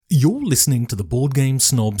You're listening to the Board Game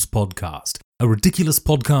Snobs podcast, a ridiculous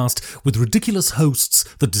podcast with ridiculous hosts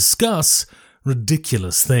that discuss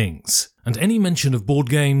ridiculous things. And any mention of board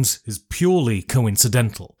games is purely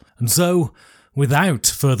coincidental. And so, without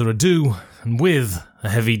further ado, and with a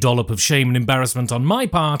heavy dollop of shame and embarrassment on my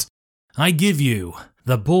part, I give you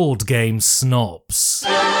the Board Game Snobs.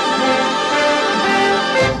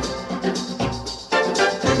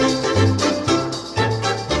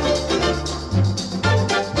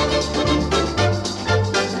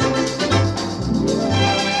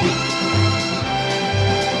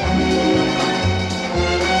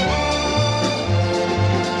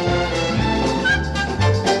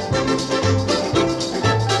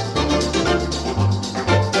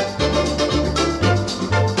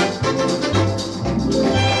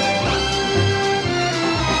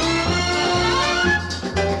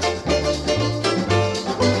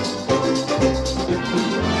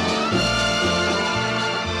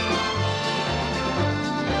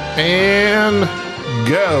 And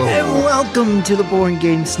go. And welcome to the Board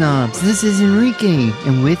Game Snobs. This is Enrique,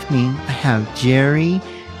 and with me I have Jerry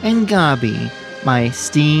and Gabi, my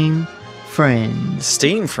esteemed friends.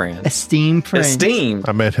 Esteemed friend. Esteemed friends. Esteemed.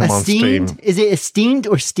 I met him on Steam. Is it esteemed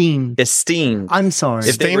or steamed? Esteemed. I'm sorry.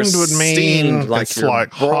 If they were Steamed would mean steamed like it's you're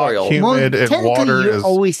like royal. hot, humid, and technically water you're is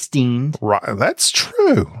always steamed. right. That's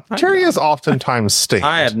true. Jerry is oftentimes steamed.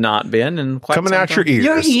 I have not been in quite coming some out your time. ears.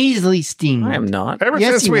 You're easily steamed. I am not. Ever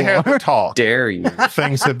Yes, since you we had are. the talk, Dare you?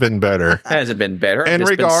 things have been better. Has it been better? In I've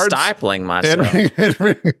just regards- been stifling In, myself.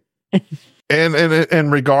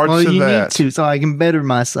 in regards Well, to you that, need to, so I can better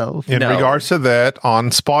myself. in No. regards to that, on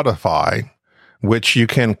Spotify, which you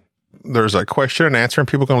can, there's a question and answer, and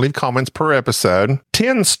people can leave comments per episode.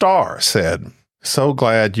 10 Star said, "So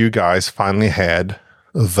glad you guys finally had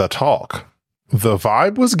the talk. The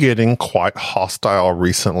vibe was getting quite hostile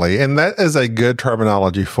recently," and that is a good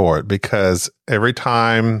terminology for it, because every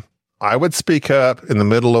time I would speak up in the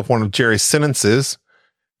middle of one of Jerry's sentences,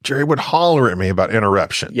 Jerry would holler at me about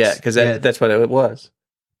interruptions. Yeah, because Yeah. that's what it was.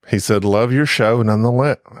 He said, "Love your show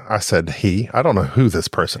nonetheless." I said, "He." I don't know who this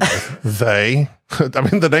person is. They. I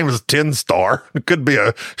mean, the name is 10 Star. It could be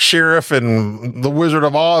a sheriff in The Wizard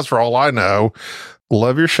of Oz for all I know.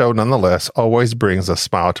 "Love your show nonetheless. Always brings a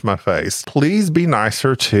smile to my face. Please be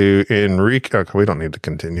nicer to Enrique." Okay, we don't need to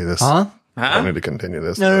continue this. Huh? I don't Huh? need to continue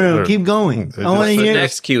this. No, keep going. I want to The hear.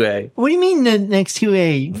 next QA. What do you mean the next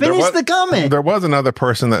QA? There Finish was- the comment. There was another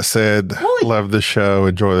person that said, Really? "Love the show,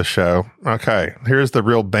 enjoy the show." Okay, here's the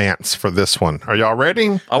real bants for this one. Are y'all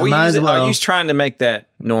ready? Are Might as well. Are you trying to make that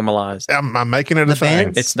normalized? I'm making it a The thing.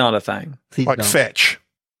 bants? It's not a thing. Please Like don't. fetch.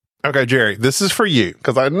 Okay, Jerry, this is for you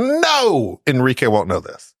because I know Enrique won't know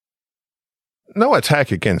this. No attack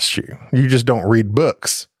against you. You just don't read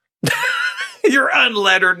books. You're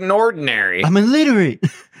unlettered and ordinary. I'm illiterate.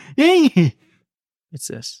 Yeah. It's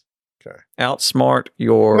this. Okay. Outsmart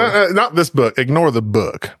your. No, not this book. Ignore the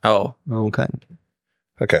book. Oh, Okay.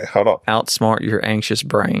 Okay, hold on. outsmart your anxious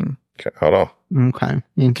brain. Okay, hold on. Okay.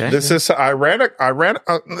 Okay. This is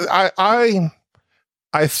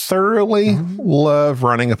I thoroughly love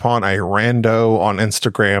running upon a rando on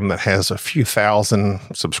Instagram that has a few thousand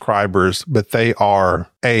subscribers, but they are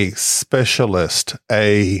a specialist,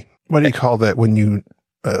 what do you call that when you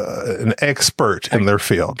an expert in their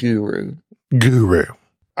field? Guru. Guru.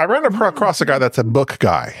 I ran across a guy that's a book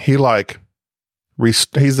guy. He he's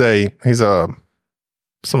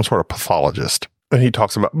some sort of pathologist, and he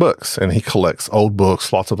talks about books, and he collects old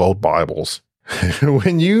books, lots of old Bibles.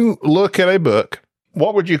 When you look at a book,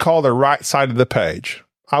 what would you call the right side of the page?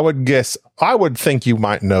 I would think you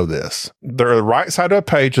might know this. The right side of a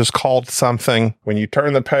page is called something. When you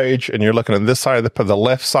turn the page and you're looking at this side of the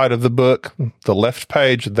left side of the book, the left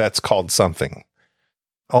page, that's called something.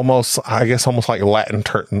 Almost like Latin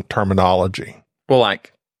terminology. Well,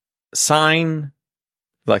 like sign,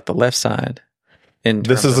 like the left side. In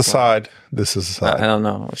This terms is a of what? side. This is a I side. don't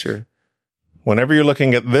know. What's your? Whenever you're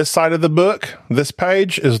looking at this side of the book, this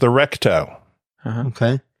page is the recto. Uh-huh.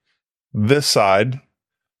 Okay. This side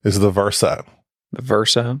is the verso. The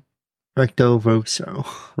verso. Recto verso.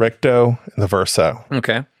 Recto and the verso.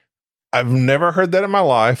 Okay. I've never heard that in my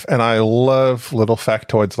life, and I love little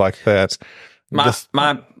factoids like that.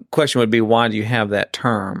 My question would be, why do you have that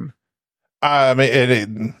term? I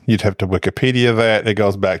mean, you'd have to Wikipedia that. It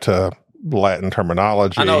goes back to Latin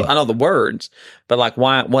terminology. I know the words, but like,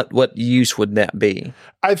 why? What use would that be?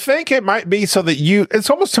 I think it might be so that it's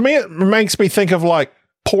almost, to me, it makes me think of like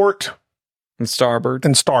port And starboard.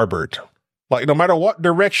 and starboard. Like no matter what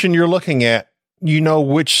direction you're looking at, you know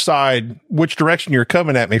which direction you're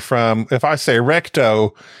coming at me from. If I say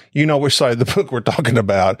recto, you know which side of the book we're talking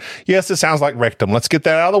about. Yes, it sounds like rectum. Let's get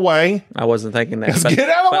that out of the way. I wasn't thinking that. Let's get it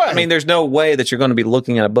out of the way. I mean, there's no way that you're going to be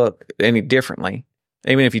looking at a book any differently.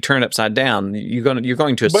 Even if you turn it upside down, you're going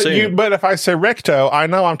to assume. But if I say recto, I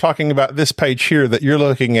know I'm talking about this page here that you're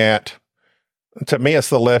looking at. To me, it's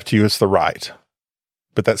the left. To you, it's the right.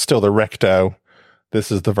 But that's still the recto.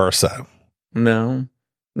 This is the verso. No,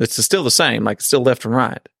 it's still the same. Like, it's still left and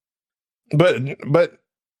right. But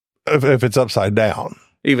if it's upside down,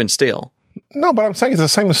 even still. No, but I'm saying it's the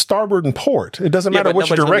same as starboard and port. It doesn't matter which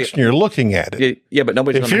direction you're looking at it. Yeah, but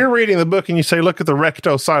nobody's. If you're reading the book and you say, "Look at the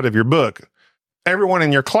recto side of your book," everyone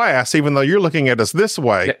in your class, even though you're looking at us this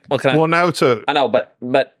way, will know to. I know,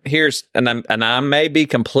 but here's and I may be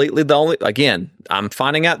completely the only. Again, I'm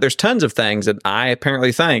finding out there's tons of things that I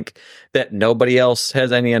apparently think that nobody else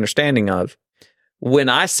has any understanding of. When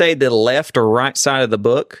I say the left or right side of the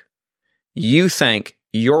book, you think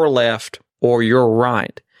your left or your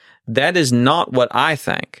right. That is not what I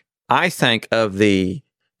think. I think of the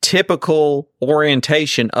typical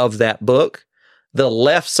orientation of that book. The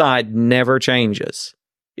left side never changes.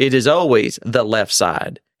 It is always the left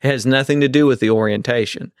side. It has nothing to do with the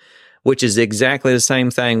orientation, which is exactly the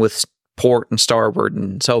same thing with port and starboard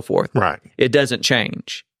and so forth. Right. It doesn't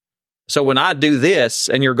change. So when I do this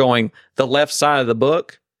and you're going the left side of the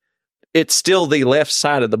book, it's still the left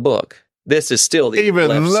side of the book. This is still the even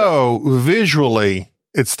left though side. Visually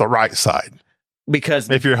it's the right side. Because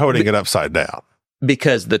if you're holding it upside down.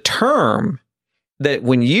 Because the term that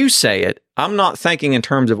when you say it, I'm not thinking in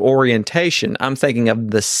terms of orientation. I'm thinking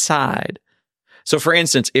of the side. So for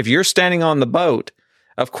instance, if you're standing on the boat,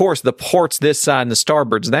 of course the port's this side and the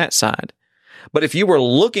starboard's that side. But if you were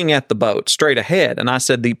looking at the boat straight ahead and I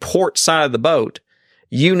said the port side of the boat,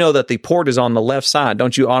 you know that the port is on the left side.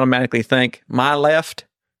 Don't you automatically think my left?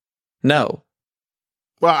 No.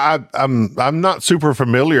 Well, I'm not super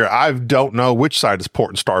familiar. I don't know which side is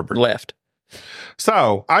port and starboard. Left.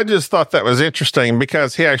 So I just thought that was interesting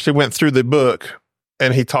because he actually went through the book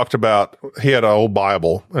and he talked about, he had an old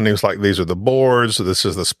Bible and he was like, these are the boards. This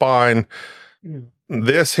is the spine.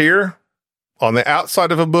 This here on the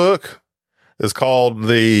outside of a book is called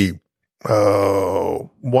the,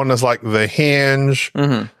 one is like the hinge.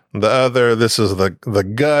 Mm-hmm. The other, this is the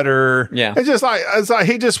gutter. Yeah. It's like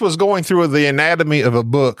he just was going through the anatomy of a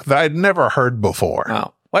book that I'd never heard before.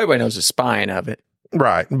 Oh, well, everybody knows the spine of it.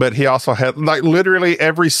 Right. But he also had, like, literally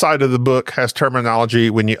every side of the book has terminology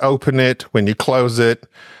when you open it, when you close it.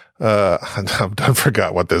 I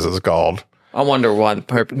forgot what this is called. I wonder why the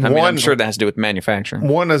purpose. I mean, I'm sure that has to do with manufacturing.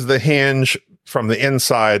 One is the hinge from the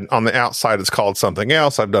inside. On the outside, it's called something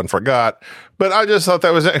else. I've done forgot. But I just thought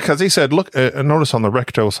that was it because he said, look, notice on the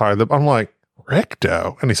recto side. I'm like,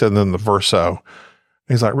 recto? And he said, and then the verso.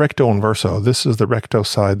 He's like, recto and verso. This is the recto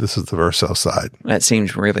side. This is the verso side. That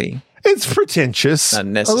seems really... It's pretentious.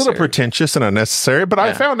 Unnecessary. A little pretentious and unnecessary, but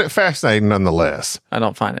I found it fascinating nonetheless. I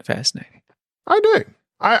don't find it fascinating. I do.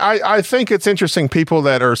 I think it's interesting people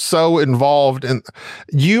that are so involved in,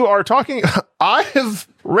 you are talking, I have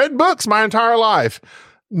read books my entire life.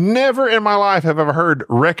 Never in my life have I ever heard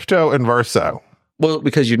recto and verso. Well,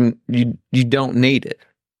 because you don't need it.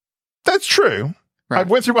 That's true. Right. I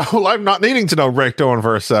went through my whole life not needing to know recto and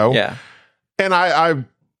verso. Yeah. And I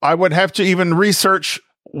would have to even research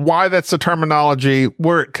why that's the terminology,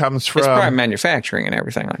 where it comes from. It's probably manufacturing and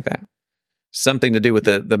everything like that. Something to do with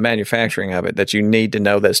the manufacturing of it that you need to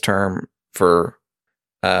know this term for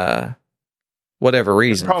whatever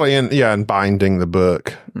reason. It's probably in binding the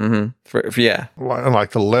book. Mm-hmm. Yeah.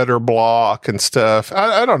 Like the letter block and stuff.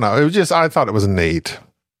 I don't know. It was just, I thought it was neat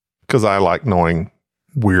because I like knowing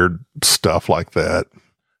weird stuff like that.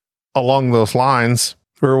 Along those lines,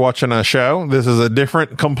 we were watching a show. This is a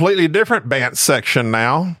completely different Bant section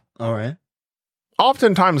now. All right.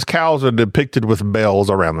 Oftentimes cows are depicted with bells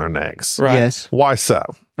around their necks. Right. Yes. Why so?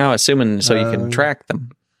 I'm assuming so you can track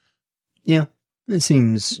them. Yeah. It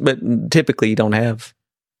seems. But typically you don't have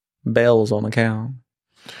bells on a cow.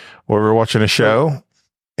 Well, we were watching a show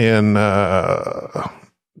in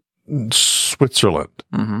Switzerland.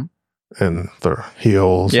 Mm-hmm. And the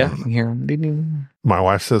hills. Yeah. You hear them. My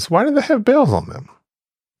wife says, why do they have bells on them?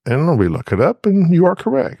 And we look it up and you are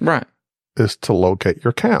correct. Right. It's to locate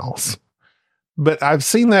your cows. But I've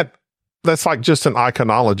seen that. That's like just an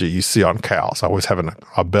iconology you see on cows, always having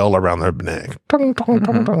a bell around their neck. Tung, tung,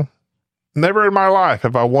 tung, tung. Never in my life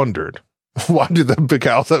have I wondered, why do the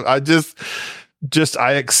cows have,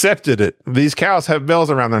 I accepted it. These cows have bells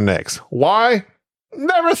around their necks. Why?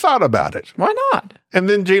 Never thought about it. Why not? And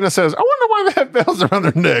then Gina says, I wonder why they have bells around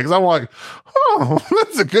their necks. I'm like, oh,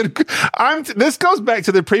 that's a good. This goes back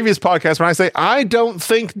to the previous podcast when I say, I don't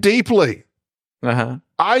think deeply. Uh-huh.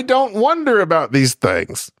 I don't wonder about these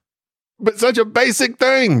things. But such a basic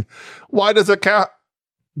thing. Why does a cow?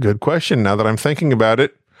 Good question. Now that I'm thinking about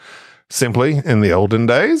it, simply in the olden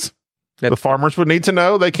days, the farmers would need to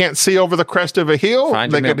know they can't see over the crest of a hill.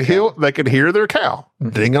 They could hear their cow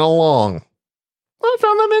dinging along. I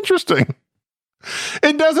found that interesting.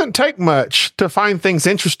 It doesn't take much to find things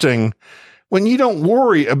interesting when you don't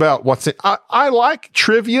worry about what's in. I like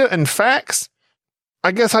trivia and facts.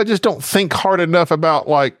 I guess I just don't think hard enough about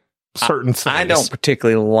like certain things. I don't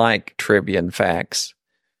particularly like trivia and facts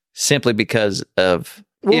simply because of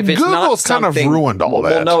if it's Google's not kind of ruined all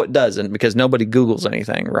that. Well, no, it doesn't, because nobody Googles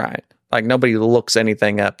anything, right? Like nobody looks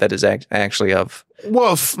anything up that is actually of.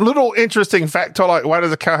 Well, little interesting fact, like why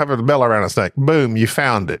does a cow have a bell around its neck? Boom, you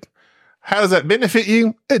found it. How does that benefit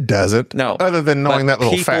you? It doesn't. No, other than knowing that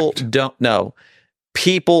little fact.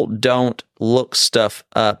 People don't look stuff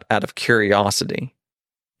up out of curiosity.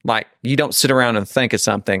 Like you don't sit around and think of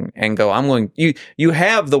something and go, you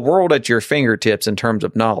have the world at your fingertips in terms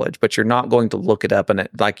of knowledge, but you're not going to look it up. And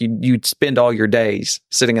it like you'd spend all your days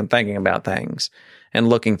sitting and thinking about things and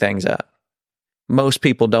looking things up. Most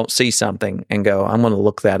people don't see something and go, I'm going to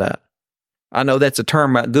look that up. I know that's a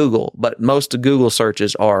term at Google, but most of Google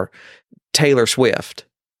searches are Taylor Swift.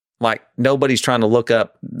 Like nobody's trying to look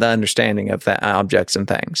up the understanding of that objects and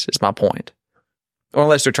things is my point. Or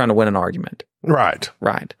unless they're trying to win an argument. Right.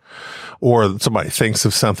 Right. Or somebody thinks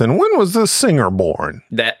of something. When was this singer born?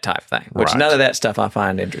 That type thing, which Right. none of that stuff I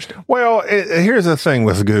find interesting. Well, here's the thing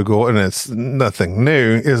with Google, and it's nothing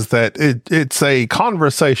new, is that it's a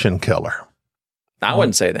conversation killer. I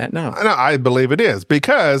wouldn't say that, no. No, I believe it is,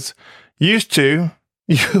 because no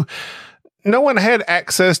one had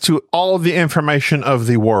access to all the information of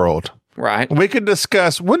the world. Right. We could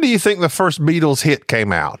discuss, when do you think the first Beatles hit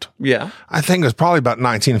came out? Yeah. I think it was probably about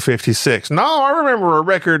 1956. No, I remember a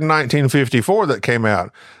record in 1954 that came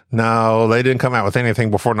out. No, they didn't come out with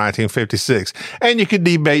anything before 1956. And you could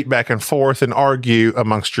debate back and forth and argue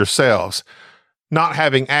amongst yourselves, not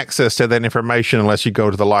having access to that information unless you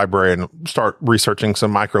go to the library and start researching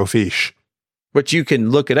some microfiche. But you can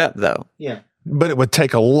look it up, though. Yeah. But it would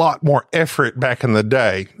take a lot more effort back in the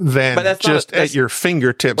day than just at your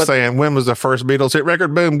fingertips saying, when was the first Beatles hit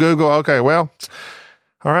record? Boom, Google. Okay, well,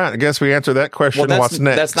 all right. I guess we answered that question. What's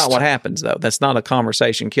next? That's not what happens, though. That's not a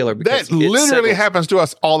conversation killer. Because that literally happens to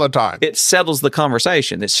us all the time. It settles the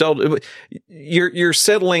conversation. You're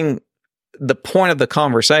settling the point of the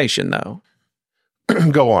conversation, though.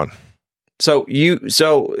 Go on. So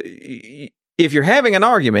if you're having an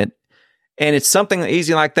argument, and it's something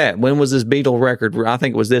easy like that. When was this Beatle record? I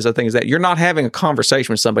think it was this. I think it's that. You're not having a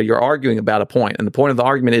conversation with somebody. You're arguing about a point. And the point of the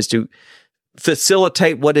argument is to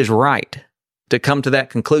facilitate what is right, to come to that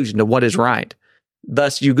conclusion to what is right.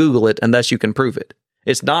 Thus, you Google it, and thus you can prove it.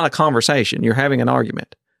 It's not a conversation. You're having an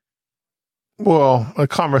argument. Well, a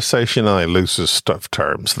conversation only loses stuff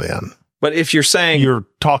terms then. But if you're saying... You're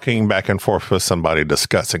talking back and forth with somebody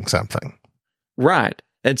discussing something. Right.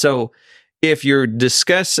 And so... if you're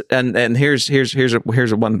discussing, and here's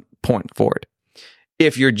a one point for it.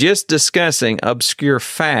 If you're just discussing obscure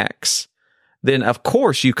facts, then of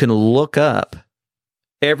course you can look up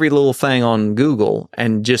every little thing on Google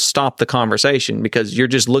and just stop the conversation because you're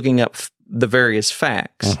just looking up the various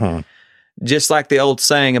facts. Mm-hmm. Just like the old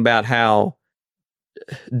saying about how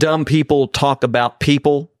dumb people talk about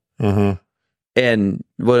people. Mm-hmm. And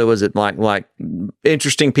what was it like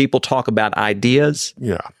interesting people talk about ideas?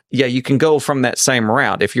 Yeah. Yeah, you can go from that same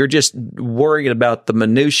route. If you're just worried about the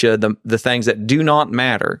minutia, the things that do not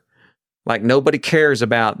matter, like nobody cares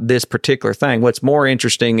about this particular thing. What's more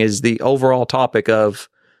interesting is the overall topic of,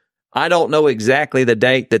 I don't know exactly the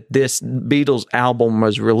date that this Beatles album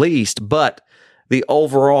was released, but the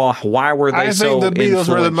overall, why were they so I think the Beatles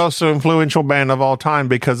were the most influential band of all time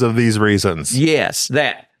because of these reasons. Yes,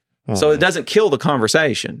 that. So it doesn't kill the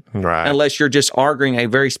conversation, right? Unless you're just arguing a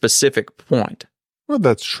very specific point. Well,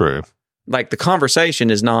 that's true. Like the conversation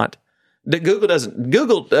is not that Google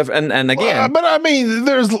and again. Well, but I mean,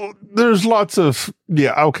 there's lots of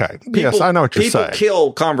okay. Yes, I know what you're saying. People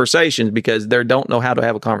kill conversations because they don't know how to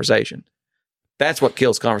have a conversation. That's what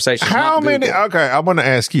kills conversations. How many? Okay, I want to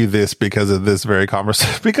ask you this because of this very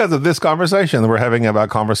conversation. Because of this conversation that we're having about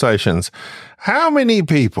conversations, how many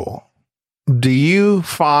people do you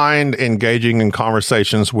find engaging in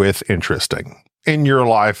conversations with interesting in your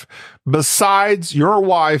life besides your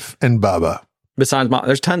wife and Bubba?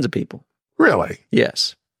 There's tons of people. Really?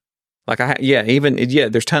 Yes. Like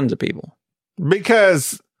there's tons of people.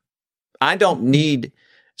 Because I don't need.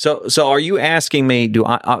 So are you asking me? Do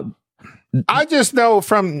I just know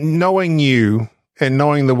from knowing you and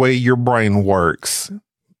knowing the way your brain works,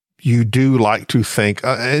 you do like to think,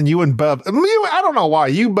 and you and Bub, I don't know why,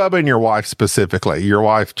 you, Bubba, and your wife specifically, your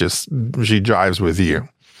wife she drives with you.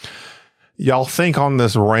 Y'all think on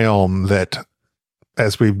this realm that,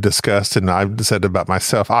 as we've discussed and I've said about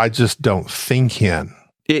myself, I just don't think in.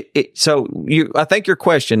 I think your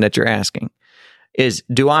question that you're asking is,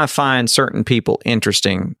 do I find certain people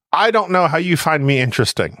interesting? I don't know how you find me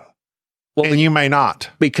interesting. Well, and you may not.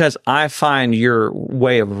 Because I find your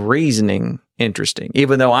way of reasoning interesting,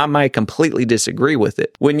 even though I may completely disagree with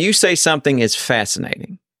it. When you say something is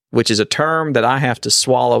fascinating, which is a term that I have to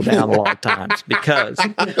swallow down a lot of times, because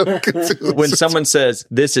when someone says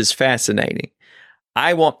this is fascinating,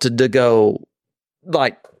 I want to go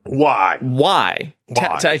like, why? Why?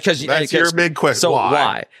 Because that's your big question. So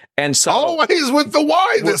why? And so always with the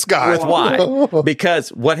why, this guy. With why? Because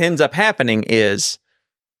what ends up happening is,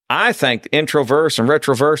 I think introverse and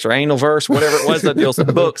retroverse or analverse, whatever it was, those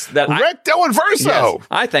books that recto and verso. Yes,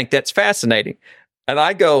 I think that's fascinating. And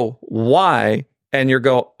I go, why? And you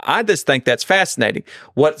go, I just think that's fascinating.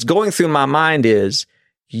 What's going through my mind is,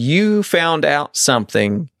 you found out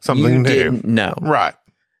something you new. Didn't know. Right.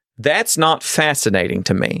 That's not fascinating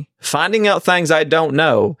to me. Finding out things I don't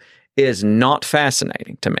know is not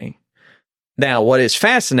fascinating to me. Now, what is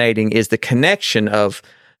fascinating is the connection of,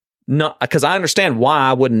 not because I understand why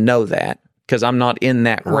I wouldn't know that, because I'm not in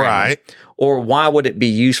that realm. Right. Or why would it be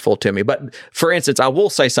useful to me? But for instance, I will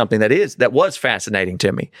say something that was fascinating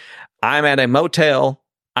to me. I'm at a motel.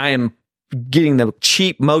 I am getting the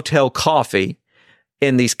cheap motel coffee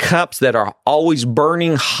in these cups that are always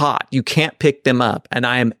burning hot. You can't pick them up. And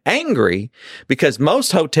I am angry because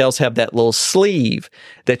most hotels have that little sleeve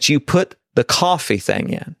that you put the coffee thing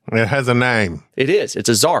in. It has a name. It is. It's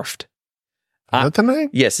a Zarf. Is that the name?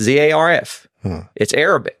 Yes, ZARF. It's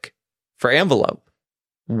Arabic for envelope.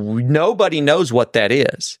 Nobody knows what that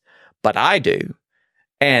is, but I do.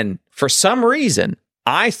 And for some reason,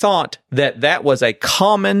 I thought that was a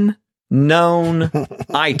common known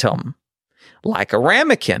item, like a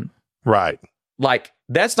ramekin. Right. Like,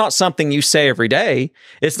 that's not something you say every day.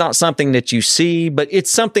 It's not something that you see, but it's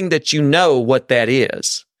something that you know what that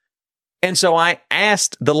is. And so I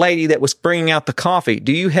asked the lady that was bringing out the coffee,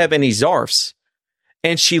 do you have any Zarfs?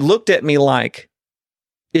 And she looked at me like,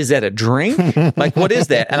 is that a drink? Like, what is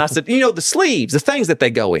that? And I said, the sleeves, the things that they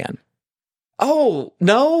go in. Oh,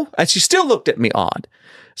 no. And she still looked at me odd.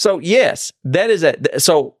 So yes, that is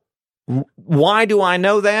so why do I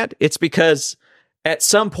know that? It's because at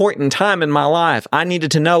some point in time in my life, I needed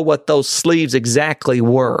to know what those sleeves exactly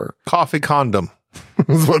were. Coffee condom.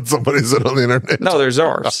 That's what somebody said on the internet. No, there's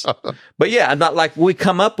Zarfs. But yeah, not like we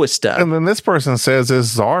come up with stuff. And then this person says,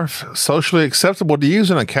 is Zarf socially acceptable to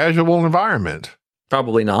use in a casual environment?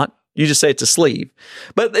 Probably not. You just say it's a sleeve.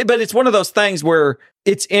 But it's one of those things where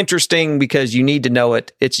it's interesting because you need to know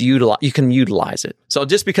it. You can utilize it. So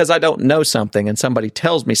just because I don't know something and somebody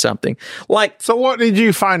tells me something, like... So what did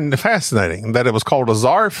you find fascinating? That it was called a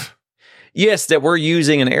Zarf? Yes, that we're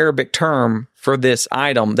using an Arabic term for this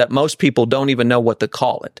item that most people don't even know what to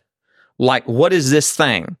call it. Like, what is this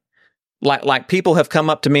thing? Like people have come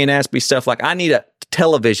up to me and asked me stuff like, I need a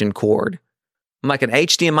television cord. I'm like, an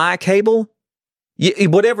HDMI cable?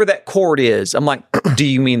 Whatever that cord is. I'm like, do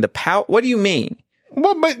you mean the power? What do you mean?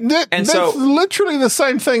 Well, but that's literally the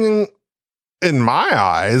same thing in my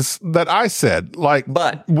eyes that I said. Like,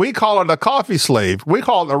 but we call it a coffee sleeve. We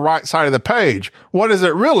call it the right side of the page. What is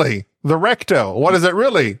it really? The recto. What is it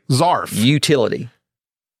really? Zarf. Utility.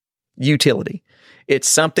 It's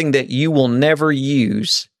something that you will never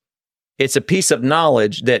use. It's a piece of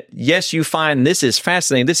knowledge that, yes, you find this is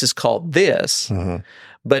fascinating. This is called this. Mm-hmm.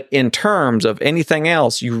 But in terms of anything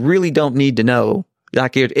else, you really don't need to know.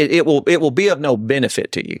 Like it will be of no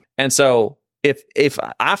benefit to you. And so if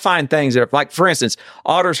I find things that are, like, for instance,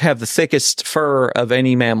 otters have the thickest fur of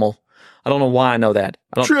any mammal. I don't know why I know that.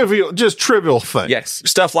 Trivial things. Yes,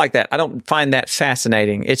 stuff like that. I don't find that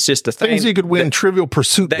fascinating. It's just the things you could win Trivial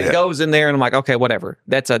Pursuit that goes in there, and I'm like, okay, whatever.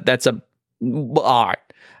 That's all right.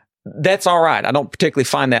 That's all right. I don't particularly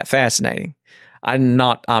find that fascinating. I'm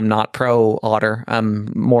not pro otter.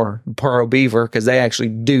 I'm more pro beaver because they actually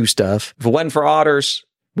do stuff. If it wasn't for otters,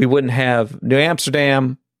 we wouldn't have New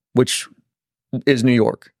Amsterdam, which is New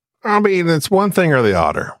York. I mean, it's one thing or the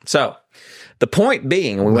otter. So The point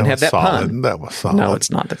being, we wouldn't have that solid. pun. That was solid. No,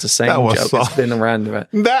 it's not. That's the same That was joke. solid. It's been around.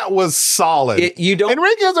 That was solid. You don't.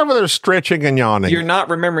 Enrique's over there stretching and yawning. You're not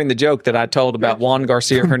remembering the joke that I told about Juan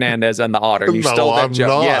Garcia Hernandez and the otter. You No, stole that I'm joke.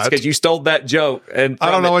 not. Yes, because you stole that joke. And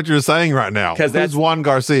I don't know what you're saying right now. 'Cause Who's Juan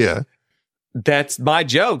Garcia? That's my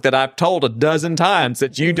joke that I've told a dozen times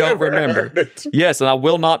that you don't remember. Yes, and I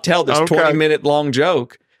will not tell this Okay. 20-minute long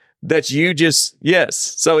joke that you just,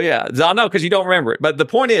 yes. So yeah, I know because you don't remember it. But the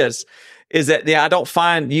point is that, I don't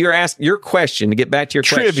find, you're asking your question, to get back to your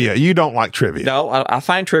Trivia. question. You don't like trivia. No, I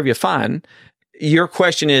find trivia fine. Your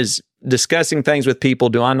question is discussing things with people.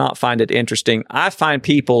 Do I not find it interesting? I find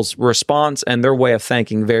people's response and their way of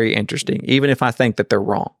thinking very interesting, even if I think that they're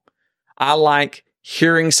wrong. I like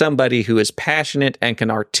hearing somebody who is passionate and can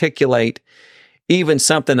articulate even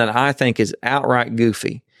something that I think is outright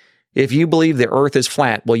goofy. If you believe the earth is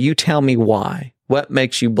flat, well, you tell me why. What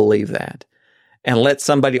makes you believe that? And let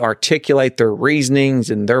somebody articulate their reasonings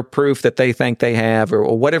and their proof that they think they have,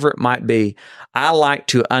 or whatever it might be. I like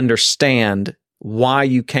to understand why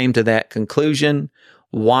you came to that conclusion,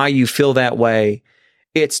 why you feel that way.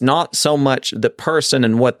 It's not so much the person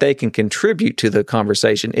and what they can contribute to the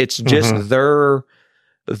conversation. It's just their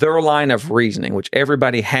line of reasoning, which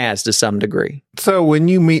everybody has to some degree. So when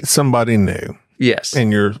you meet somebody new Yes.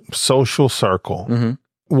 in your social circle, Mhm.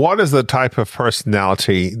 what is the type of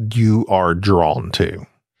personality you are drawn to?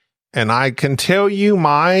 And I can tell you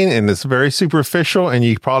mine, and it's very superficial, and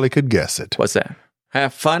you probably could guess it. What's that?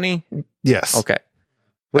 Have funny? Yes. Okay.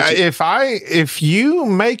 What's it- If you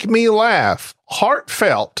make me laugh,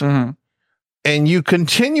 heartfelt, Mhm. and you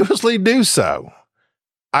continuously do so,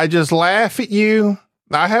 I just laugh at you.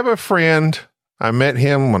 I have a friend. I met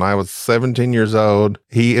him when I was 17 years old.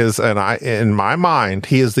 He is, in my mind,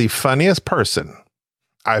 he is the funniest person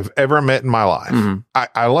I've ever met in my life. Mhm.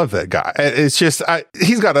 I love that guy. It's just,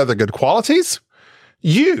 he's got other good qualities.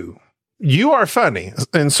 You are funny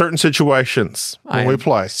in certain situations when we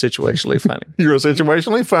play. Situationally funny. You're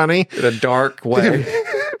situationally funny. In a dark way.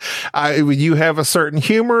 You have a certain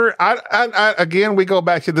humor. Again, we go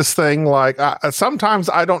back to this thing. Like sometimes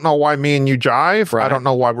I don't know why me and you jive. Right. I don't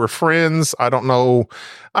know why we're friends. I don't know.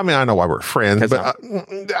 I mean, I know why we're friends,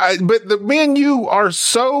 but me and you are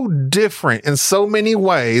so different in so many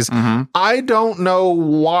ways. Mhm. I don't know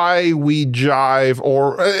why we jive,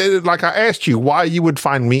 or like I asked you why you would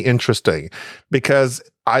find me interesting, because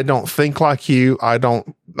I don't think like you. I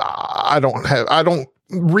don't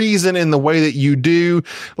reason in the way that you do.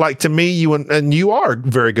 Like to me, you and you are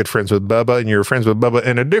very good friends with Bubba, and you're friends with Bubba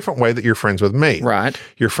in a different way that you're friends with me. Right.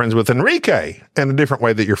 You're friends with Enrique in a different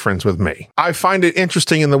way that you're friends with me. I find it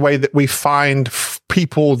interesting in the way that we find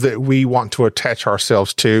people that we want to attach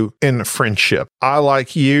ourselves to in friendship. I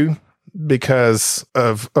like you because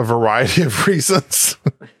of a variety of reasons.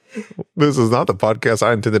 This is not the podcast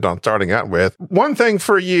I intended on starting out with. One thing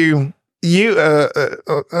for you,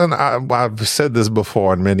 and I've said this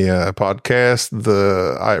before in many podcasts,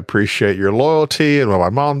 I appreciate your loyalty, and when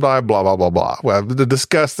my mom died, blah, blah, blah, blah. Well, I've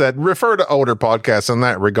discussed that. Refer to older podcasts in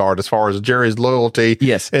that regard as far as Jerry's loyalty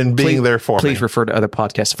Yes. and being there for me. Please refer to other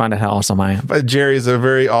podcasts to find out how awesome I am. But Jerry's a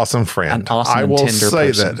very awesome friend. An awesome I and will tender say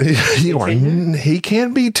person. that. You are. He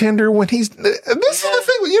can be tender when he's. This is the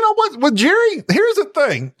thing. You know what? With Jerry, here's the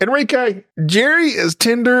thing, Enrique. Jerry is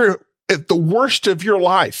tender at the worst of your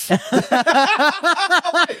life. You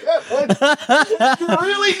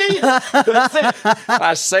really need it. That's it.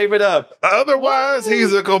 I save it up. Otherwise,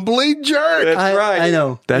 he's a complete jerk. That's right. I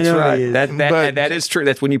know. That's I know right. he is. That is true.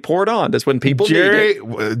 That's when you pour it on. That's when people need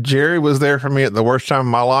it. Jerry was there for me at the worst time of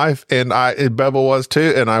my life, and Bubba was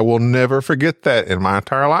too, and I will never forget that in my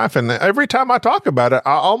entire life. And every time I talk about it,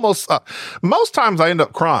 I almost most times I end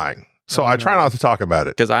up crying. So I try not to talk about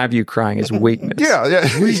it. Because I view crying as weakness. Yeah.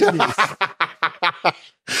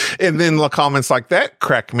 And then the comments like that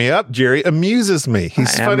crack me up. Jerry amuses me.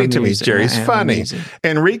 He's I am funny to me. amusing. Jerry's I am funny. amusing.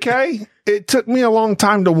 Enrique, it took me a long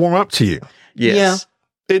time to warm up to you. Yes.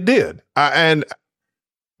 It did.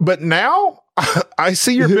 But now I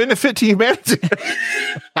see your benefit to humanity.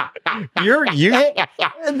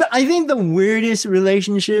 I think the weirdest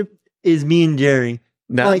relationship is me and Jerry.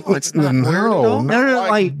 No, Like, it's not weird at all. No,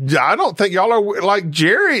 like- I don't think y'all are like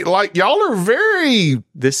Jerry. Like y'all are very.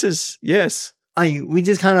 This is, yes. We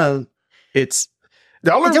just kind of. It's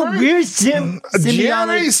Y'all are It's a very- weird Jerry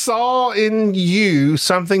symbiotic. saw in you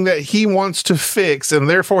something that he wants to fix, and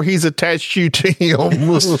therefore he's attached you to him.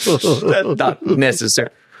 that's not necessary.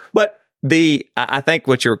 But I think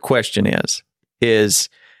what your question is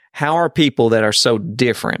how are people that are so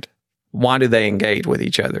different, why do they engage with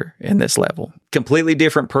each other in this level? Completely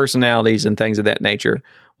different personalities and things of that nature.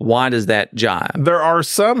 Why does that jive? There are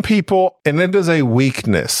some people, and it is a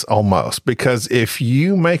weakness almost, because if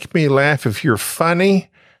you make me laugh, if you're funny,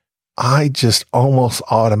 I just almost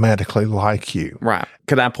automatically like you. Right.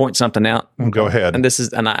 Could I point something out? Go ahead. And this is,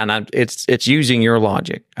 it's using your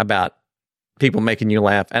logic about people making you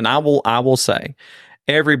laugh. And I will say,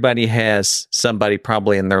 everybody has somebody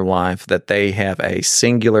probably in their life that they have a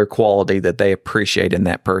singular quality that they appreciate in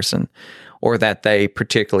that person, or that they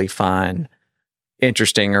particularly find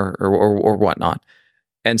interesting or whatnot.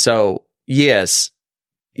 And so, yes,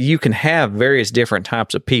 you can have various different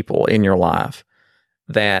types of people in your life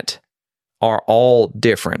that are all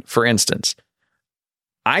different. For instance,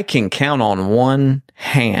 I can count on one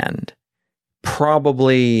hand,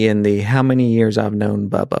 probably in the how many years I've known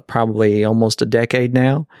Bubba, probably almost a decade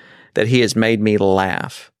now, that he has made me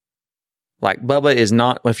laugh. Like, Bubba is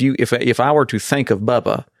not, if I were to think of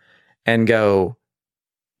Bubba and go,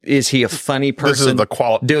 is he a funny person? This is the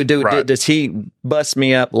quality. Right. Does he bust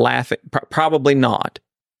me up laughing? Probably not.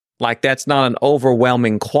 Like, that's not an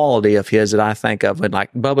overwhelming quality of his that I think of. And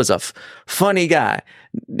like, Bubba's a funny guy.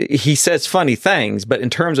 He says funny things, but in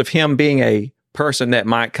terms of him being a person that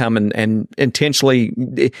might come and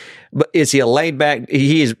intentionally, but is he a laid back?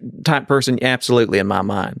 He is type person, absolutely, in my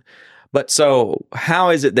mind. But so how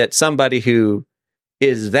is it that somebody who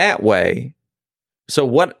is that way? So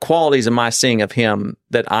what qualities am I seeing of him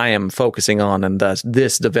that I am focusing on, and thus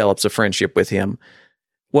this develops a friendship with him?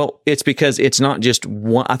 Well, it's because it's not just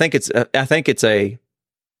one. I think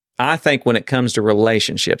when it comes to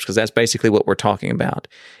relationships, because that's basically what we're talking about.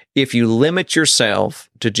 If you limit yourself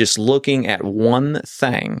to just looking at one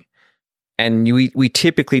thing, and we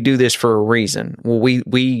typically do this for a reason. Well,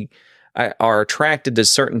 we are attracted to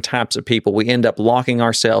certain types of people. We end up locking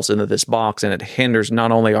ourselves into this box, and it hinders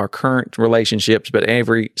not only our current relationships, but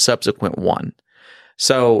every subsequent one.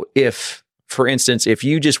 So if, for instance, if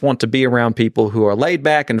you just want to be around people who are laid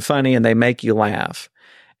back and funny and they make you laugh,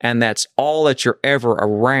 and that's all that you're ever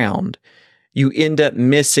around, you end up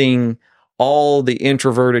missing all the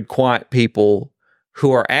introverted, quiet people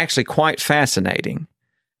who are actually quite fascinating,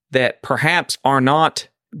 that perhaps are not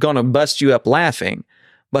going to bust you up laughing,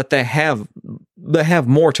 but they have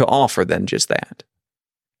more to offer than just that.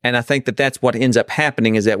 And I think that that's what ends up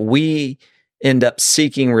happening, is that we end up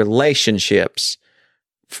seeking relationships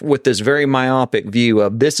with this very myopic view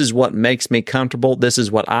of, this is what makes me comfortable, this is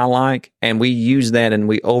what I like, and we use that and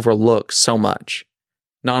we overlook so much.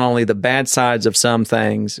 Not only the bad sides of some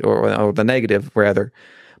things, or the negative rather,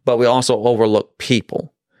 but we also overlook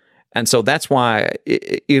people. And so that's why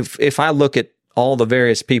if I look at all the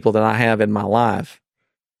various people that I have in my life,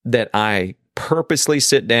 that I purposely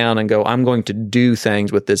sit down and go, I'm going to do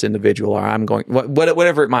things with this individual, or I'm going,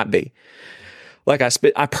 whatever it might be. Like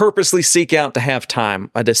I purposely seek out to have time,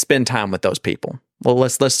 to spend time with those people. Well,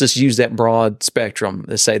 let's just use that broad spectrum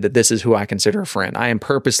to say that this is who I consider a friend. I am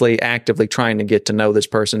purposely, actively trying to get to know this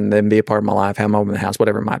person, and then be a part of my life, have them over in the house,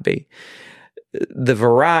 whatever it might be. The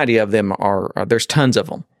variety of them there's tons of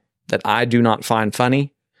them that I do not find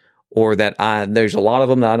funny, or that there's a lot of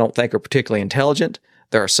them that I don't think are particularly intelligent.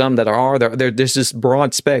 There are some that are. There's this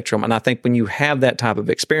broad spectrum. And I think when you have that type of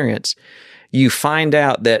experience, you find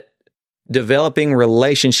out that developing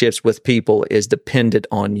relationships with people is dependent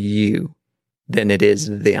on you than it is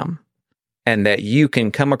them. And that you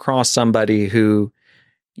can come across somebody who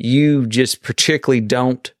you just particularly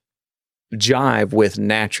don't jive with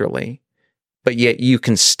naturally, but yet you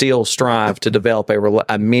can still strive to develop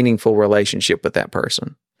a meaningful relationship with that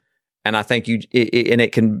person. And I think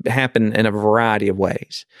it can happen in a variety of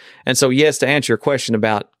ways. And so, yes, to answer your question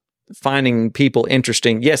about finding people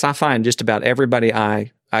interesting, yes, I find just about everybody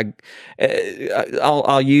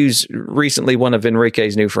I'll use recently one of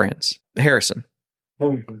Enrique's new friends, Harrington.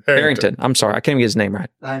 I'm sorry, I can't get his name right.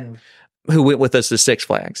 I know. Who went with us to Six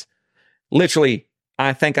Flags. Literally,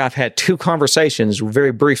 I think I've had 2 conversations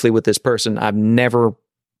very briefly with this person. I've never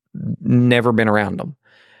been around them.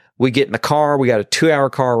 We get in the car, we got a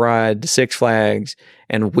 2-hour car ride to Six Flags,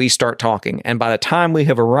 and we start talking. And by the time we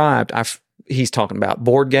have arrived, he's talking about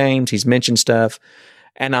board games, he's mentioned stuff,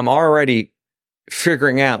 and I'm already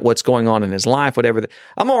figuring out what's going on in his life, whatever.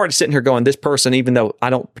 I'm already sitting here going, this person, even though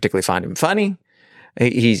I don't particularly find him funny, I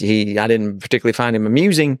didn't particularly find him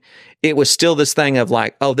amusing, it was still this thing of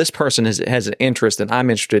like, oh, this person has an interest that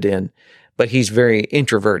I'm interested in, but he's very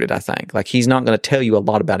introverted, I think. Like, he's not going to tell you a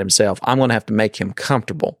lot about himself. I'm going to have to make him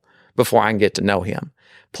comfortable before I can get to know him.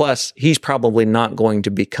 Plus, he's probably not going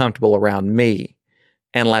to be comfortable around me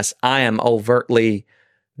unless I am overtly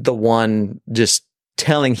the one just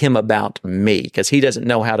telling him about me, because he doesn't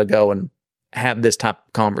know how to go and have this type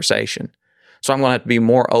of conversation. So I'm going to have to be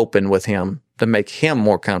more open with him to make him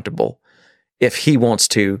more comfortable if he wants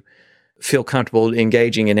to feel comfortable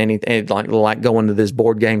engaging in anything, like going to this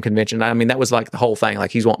board game convention. I mean, that was like the whole thing.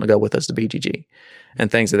 Like he's wanting to go with us to BGG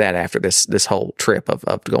and things of that after this whole trip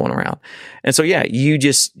of going around. And so, yeah,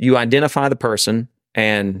 you identify the person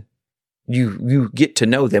and you get to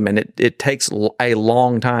know them, and it takes a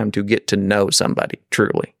long time to get to know somebody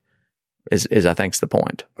truly. Is I think's the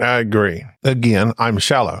point. I agree. Again, I'm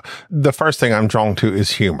shallow. The first thing I'm drawn to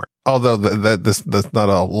is humor. Although that's not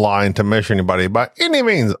a line to measure anybody by any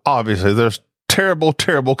means. Obviously, there's terrible,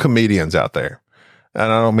 terrible comedians out there. And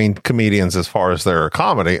I don't mean comedians as far as their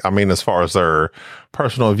comedy. I mean as far as their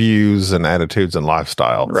personal views and attitudes and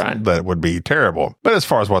lifestyles. Right. That would be terrible. But as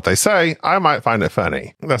far as what they say, I might find it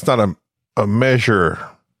funny. That's not a measure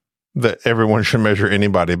that everyone should measure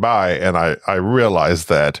anybody by. And I realize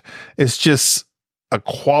that it's just a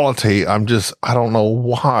quality I don't know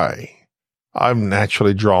why I'm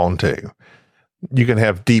naturally drawn to. You can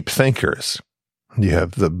have deep thinkers. You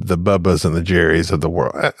have the Bubbas and the Jerrys of the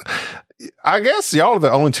world. I guess y'all are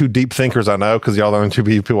the only two deep thinkers I know, because y'all are the only two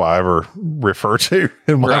people I ever refer to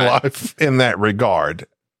in my life in that regard.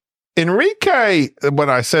 Enrique, what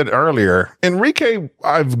I said earlier, Enrique,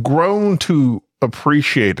 I've grown to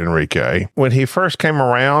appreciate Enrique. When he first came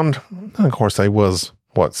around, of course, I was,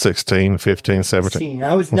 16, 15, 17?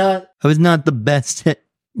 I was not the best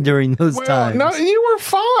during those times. No, you were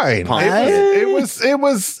fine. It was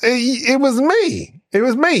me. It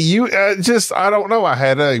was me. You I don't know.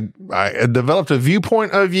 I developed a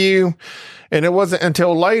viewpoint of you, and it wasn't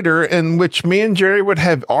until later in which me and Jerry would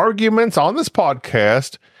have arguments on this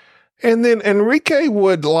podcast, and then Enrique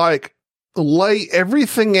would lay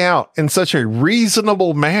everything out in such a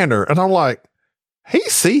reasonable manner. And I'm like, he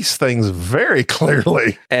sees things very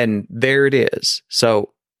clearly. And there it is.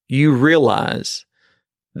 So you realize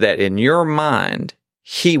that in your mind,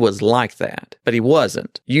 he was like that, but he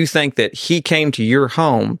wasn't. You think that he came to your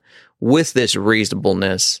home with this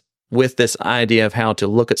reasonableness, with this idea of how to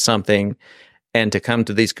look at something and to come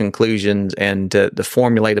to these conclusions and to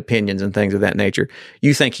formulate opinions and things of that nature.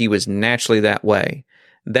 You think he was naturally that way.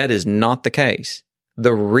 That is not the case.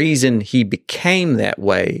 The reason he became that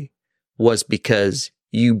way was because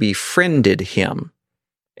you befriended him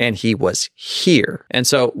and he was here. And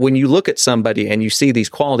so when you look at somebody and you see these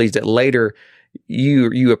qualities that later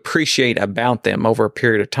you appreciate about them over a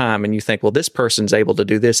period of time, and you think, well, this person's able to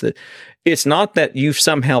do this. It's not that you've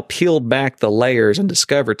somehow peeled back the layers and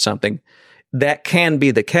discovered something. That can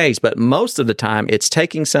be the case, but most of the time it's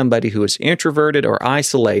taking somebody who is introverted or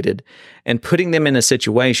isolated and putting them in a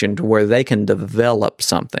situation to where they can develop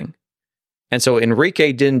something. And so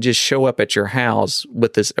Enrique didn't just show up at your house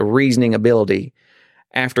with this reasoning ability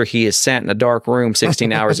after he has sat in a dark room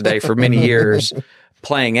 16 hours a day for many years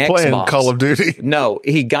playing Xbox. Playing Call of Duty. No,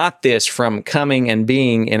 he got this from coming and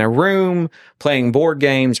being in a room, playing board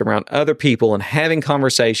games around other people and having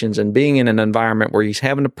conversations and being in an environment where he's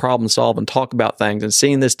having to problem solve and talk about things and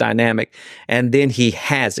seeing this dynamic, and then he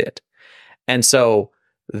has it. And so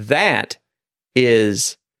that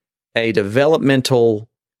is a developmental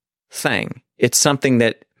thing. It's something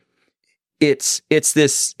that it's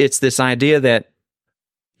this idea that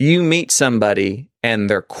you meet somebody and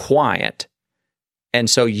they're quiet. And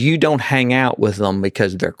so you don't hang out with them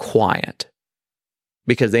because they're quiet,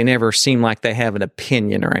 because they never seem like they have an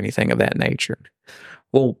opinion or anything of that nature.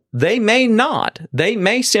 Well, they may not. They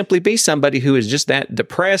may simply be somebody who is just that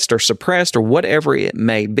depressed or suppressed or whatever it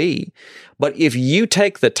may be. But if you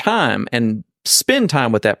take the time and spend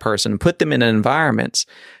time with that person, put them in environments,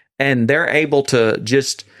 and they're able to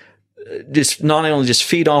just not only just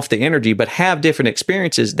feed off the energy, but have different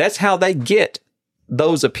experiences, that's how they get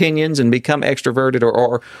those opinions and become extroverted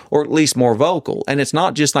or at least more vocal. And it's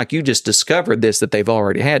not just like you just discovered this that they've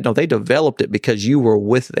already had. No, they developed it because you were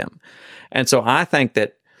with them. And so I think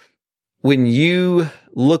that when you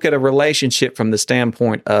look at a relationship from the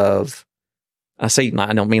standpoint of, I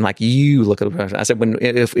don't mean like you look at a person. I said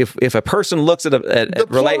if a person looks at the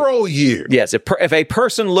plural you. Yes, if a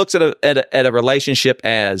person looks at a relationship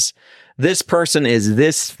as this person is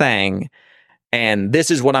this thing, and this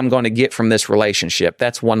is what I'm going to get from this relationship,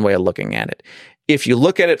 that's one way of looking at it. If you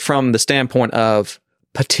look at it from the standpoint of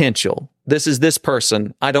potential, this is this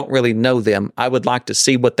person, I don't really know them, I would like to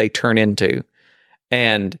see what they turn into.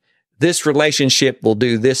 And this relationship will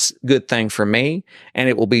do this good thing for me, and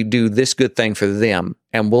it will do this good thing for them,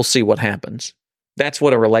 and we'll see what happens. That's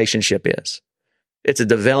what a relationship is. It's a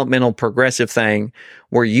developmental, progressive thing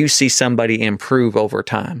where you see somebody improve over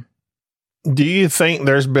time. Do you think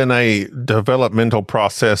there's been a developmental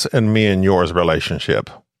process in me and yours relationship?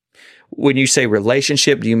 When you say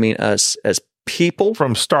relationship, do you mean us as people.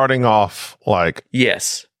 From starting off like,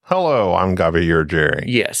 Yes. hello, I'm Gabi, you're Jerry.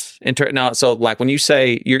 Yes. Now, so like when you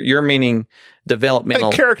say you're meaning developmental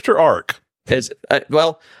A character arc. as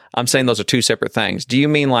well, I'm saying those are two separate things. Do you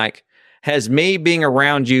mean like has me being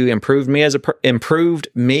around you improved me as a person,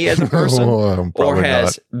 or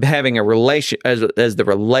has having a relation as the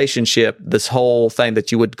relationship, this whole thing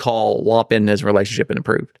that you would call WAP in as a relationship, and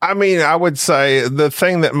improved? I mean, I would say the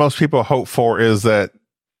thing that most people hope for is that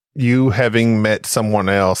you having met someone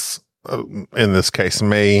else, in this case,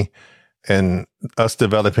 me, and us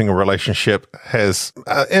developing a relationship has,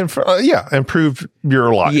 improved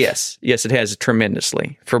your life. Yes, it has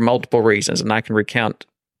tremendously for multiple reasons, and I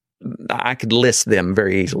could list them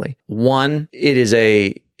very easily. One,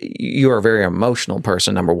 you're a very emotional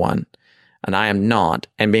person, number one, and I am not.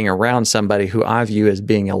 And being around somebody who I view as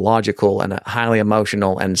being illogical and highly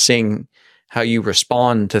emotional, and seeing how you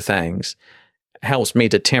respond to things helps me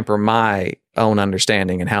to temper my own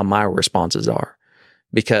understanding and how my responses are.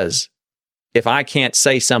 Because if I can't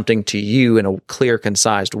say something to you in a clear,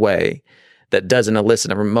 concise way that doesn't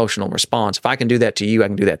elicit an emotional response, if I can do that to you, I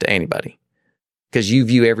can do that to anybody. Because you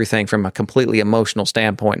view everything from a completely emotional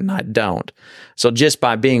standpoint and I don't. So just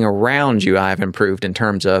by being around you, I have improved in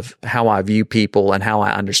terms of how I view people and how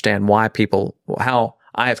I understand how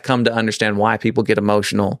I have come to understand why people get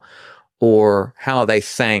emotional, or how they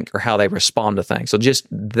think or how they respond to things. So just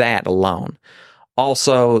that alone.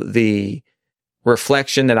 Also, the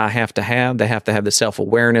reflection that they have to have the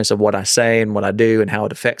self-awareness of what I say and what I do and how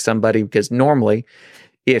it affects somebody. Because normally,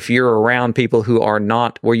 if you're around people who are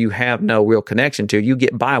not, where you have no real connection to, you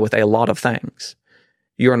get by with a lot of things.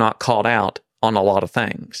 You're not called out on a lot of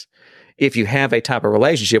things. If you have a type of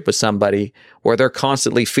relationship with somebody where they're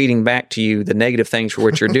constantly feeding back to you the negative things for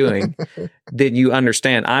what you're doing, then you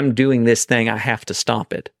understand, I'm doing this thing, I have to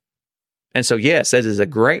stop it. And so, yes, that is a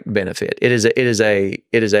great benefit. It is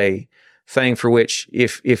a thing for which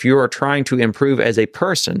if you are trying to improve as a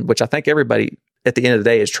person, which I think everybody at the end of the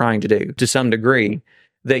day is trying to do to some degree,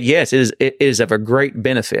 that yes, it is of a great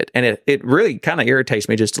benefit. And it really kind of irritates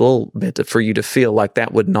me just a little bit for you to feel like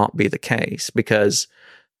that would not be the case, because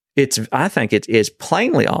I think it is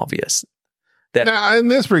plainly obvious that. Now, in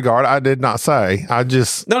this regard, I did not say. I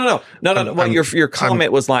just no. Well, your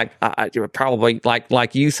comment was like, you were probably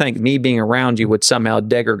like you think me being around you would somehow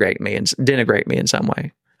denigrate me in some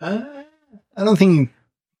way. I don't think you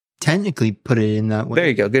technically put it in that way. There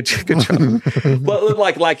you go. Good job. Well,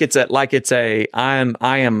 like it's a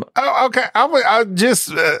I am. Oh, okay. I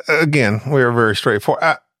just again, we are very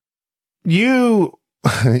straightforward.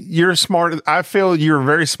 You're smart. I feel you're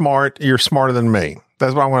very smart. You're smarter than me.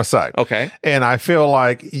 That's what I want to say. Okay. And I feel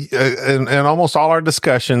like in almost all our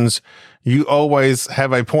discussions, you always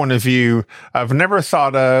have a point of view I've never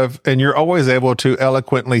thought of, and you're always able to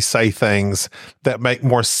eloquently say things that make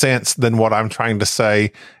more sense than what I'm trying to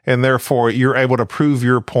say. And therefore, you're able to prove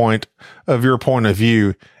your point of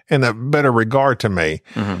view in a better regard to me.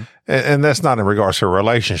 Mm-hmm. And that's not in regards to a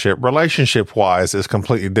relationship. Relationship wise is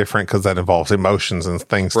completely different because that involves emotions and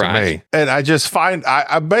things to me. And I just find,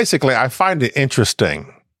 I find it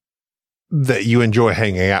interesting that you enjoy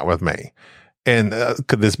hanging out with me. And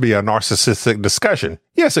could this be a narcissistic discussion?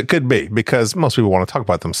 Yes, it could be, because most people want to talk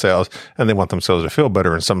about themselves and they want themselves to feel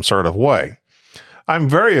better in some sort of way. I'm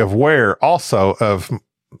very aware also of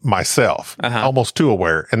myself, almost too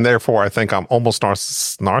aware. And therefore, I think I'm almost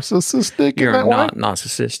narcissistic. You're not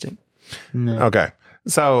narcissistic. No. Okay.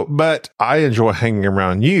 So, but I enjoy hanging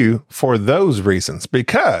around you for those reasons,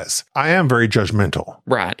 because I am very judgmental.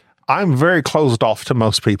 Right. I'm very closed off to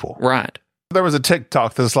most people. Right. There was a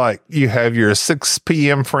TikTok that's like, you have your 6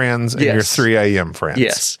 p.m. friends and your 3 a.m. friends.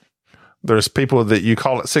 Yes. There's people that you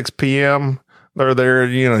call at 6 p.m. They're there,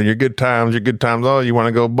 your good times. Oh, you want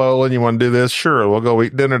to go bowling? You want to do this? Sure. We'll go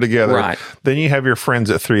eat dinner together. Right. Then you have your friends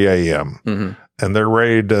at 3 a.m. Mm-hmm. And they're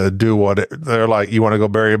ready to do they're like, you want to go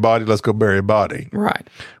bury a body? Let's go bury a body. Right.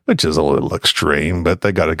 Which is a little extreme, but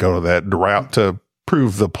they got to go to that route to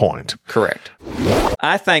prove the point. Correct.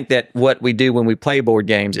 I think that what we do when we play board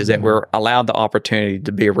games is that we're allowed the opportunity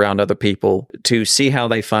to be around other people, to see how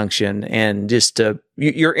they function, and just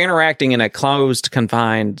you're interacting in a closed,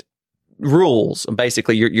 confined rules.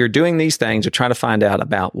 Basically, you're doing these things. You're trying to find out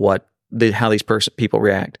about how these people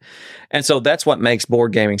react. And so that's what makes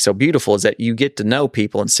board gaming so beautiful, is that you get to know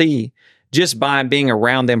people and see, just by being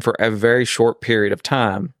around them for a very short period of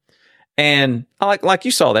time. And like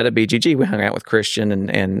you saw that at BGG, we hung out with Christian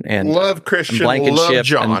and love Christian, and Blankenship love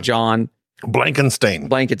John. and John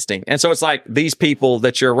Blankenstein. And so it's like these people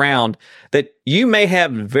that you're around that you may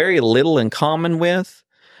have very little in common with,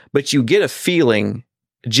 but you get a feeling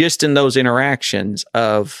just in those interactions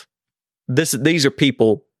of these are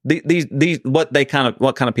people. These what kind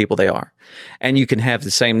of people they are, and you can have the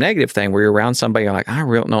same negative thing where you're around somebody, you're like, I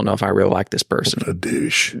really don't know if I really like this person. What a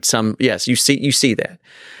douche. Yes, you see that.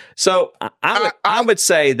 So I would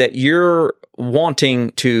say that you're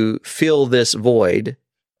wanting to fill this void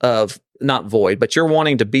of, not void, but you're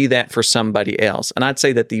wanting to be that for somebody else. And I'd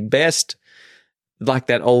say that the best, like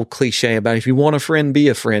that old cliche about if you want a friend, be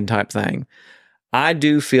a friend type thing. I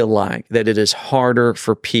do feel like that it is harder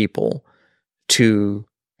for people to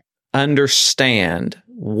understand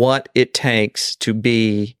what it takes to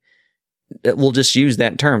be, we'll just use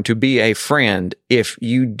that term, to be a friend if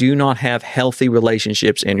you do not have healthy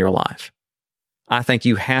relationships in your life. I think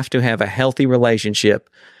you have to have a healthy relationship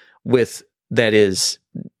that's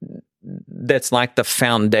like the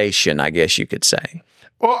foundation, I guess you could say.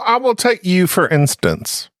 Well, I will take you, for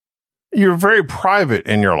instance. You're very private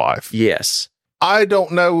in your life. Yes. I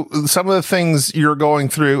don't know some of the things you're going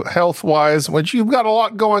through health-wise, which you've got a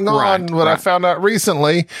lot going on, I found out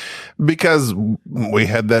recently, because we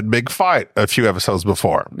had that big fight a few episodes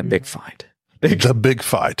before. The big fight. The big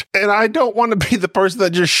fight. And I don't want to be the person that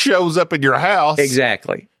just shows up at your house.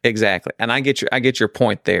 Exactly. And I get your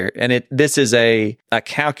point there. And this is a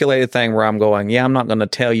calculated thing where I'm going, I'm not going to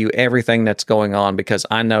tell you everything that's going on because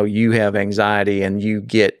I know you have anxiety and you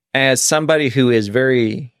get, as somebody who is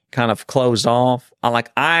very kind of closed off.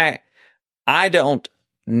 I don't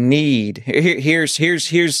need, here's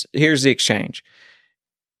the exchange.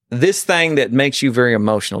 This thing that makes you very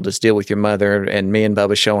emotional, just deal with your mother and me and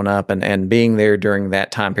Bubba showing up and being there during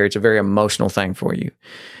that time period. It's a very emotional thing for you.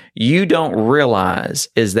 You don't realize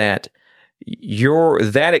is that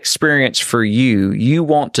that experience for you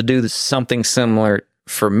want to do something similar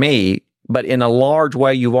for me, but in a large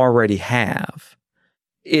way you already have.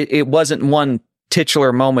 It wasn't one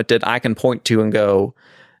titular moment that I can point to and go,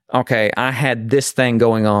 okay, I had this thing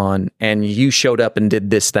going on and you showed up and did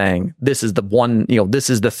this thing. This is the one, this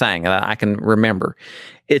is the thing that I can remember.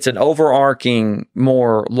 It's an overarching,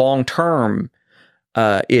 more long-term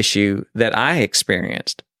issue that I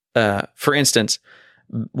experienced. For instance,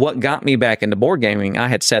 what got me back into board gaming, I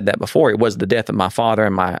had said that before, it was the death of my father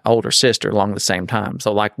and my older sister along the same time.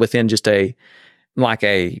 So like within just a 4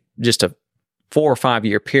 or 5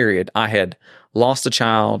 year period, I had lost a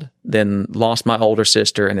child, then lost my older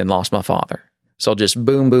sister, and then lost my father. So just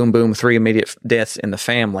boom, boom, boom, 3 immediate deaths in the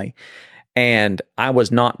family. And I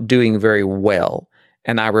was not doing very well.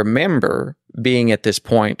 And I remember being at this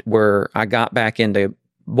point where I got back into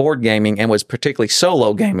board gaming and was particularly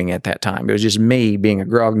solo gaming at that time. It was just me being a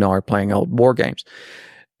grognard playing old board games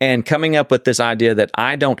and coming up with this idea that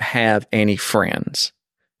I don't have any friends.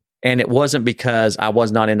 And it wasn't because I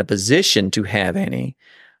was not in a position to have any.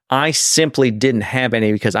 I simply didn't have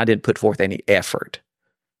any because I didn't put forth any effort.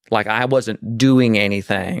 Like I wasn't doing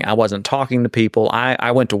anything. I wasn't talking to people.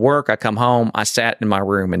 I went to work. I come home. I sat in my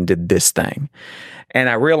room and did this thing. And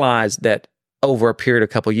I realized that over a period of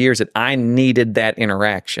a couple of years that I needed that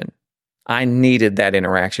interaction.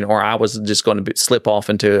 Or I was just going to slip off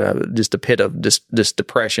into just a pit of just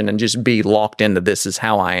depression and just be locked into this is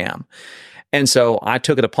how I am. And so I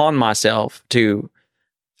took it upon myself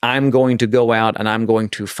I'm going to go out and I'm going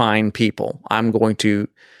to find people. I'm going to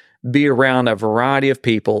be around a variety of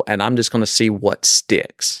people and I'm just going to see what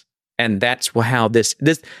sticks. And that's how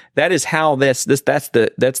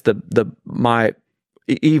my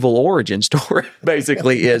evil origin story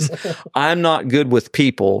basically is. I'm not good with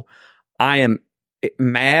people. I am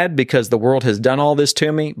mad because the world has done all this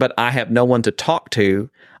to me, but I have no one to talk to.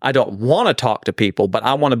 I don't want to talk to people, but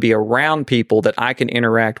I want to be around people that I can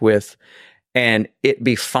interact with and it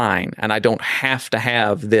be fine. And I don't have to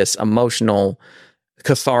have this emotional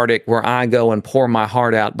cathartic where I go and pour my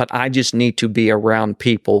heart out, but I just need to be around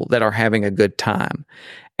people that are having a good time.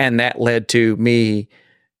 And that led to me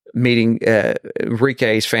meeting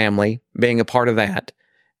Enrique's family, being a part of that.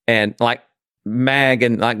 And like Mag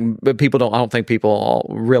and like I don't think people all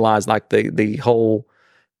realize like the whole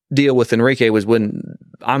deal with Enrique was when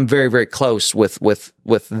I'm very, very close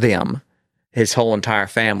with them, his whole entire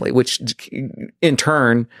family, which in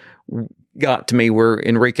turn got to me where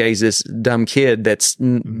Enrique's this dumb kid that's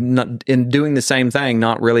not in doing the same thing,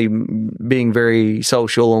 not really being very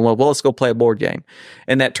social and well, let's go play a board game.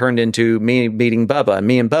 And that turned into me meeting Bubba and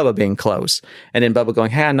me and Bubba being close. And then Bubba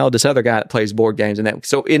going, hey, I know this other guy that plays board games and that.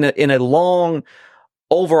 So in a long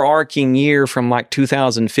overarching year from like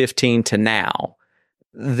 2015 to now,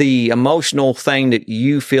 the emotional thing that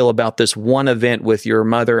you feel about this one event with your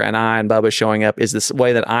mother and I and Bubba showing up is the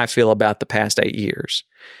way that I feel about the past 8 years.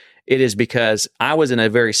 It is because I was in a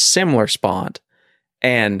very similar spot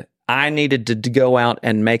and I needed to go out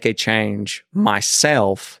and make a change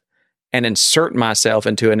myself and insert myself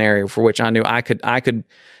into an area for which I knew I could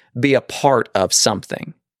be a part of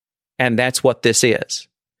something. And that's what this is.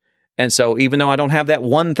 And so even though I don't have that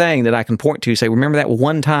one thing that I can point to, say, remember that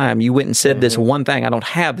one time you went and said this one thing, I don't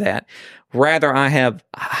have that. Rather, I have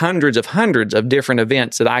hundreds of different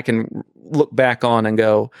events that I can look back on and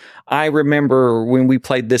go, I remember when we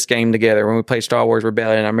played this game together, when we played Star Wars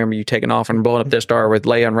Rebellion. I remember you taking off and blowing up that star with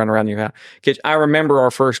Leia and running around your house. I remember our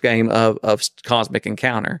first game of Cosmic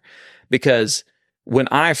Encounter, because when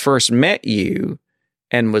I first met you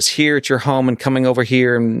and was here at your home and coming over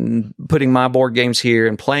here and putting my board games here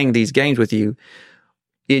and playing these games with you,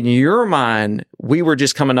 in your mind, we were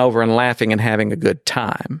just coming over and laughing and having a good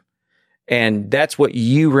time. And that's what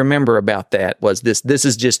you remember about that, was this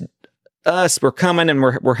is just us. We're coming and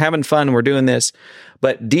we're having fun and we're doing this.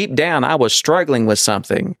 But deep down, I was struggling with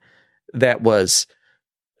something that was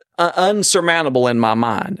unsurmountable in my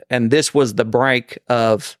mind. And this was the break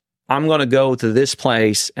of, I'm going to go to this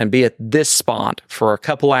place and be at this spot for a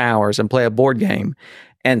couple hours and play a board game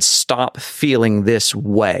and stop feeling this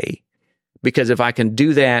way. Because if I can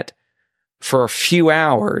do that for a few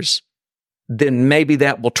hours, then maybe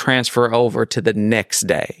that will transfer over to the next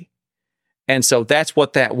day. And so that's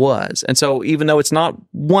what that was. And so even though it's not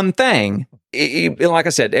one thing, like I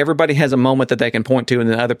said, everybody has a moment that they can point to, and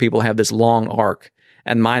then other people have this long arc.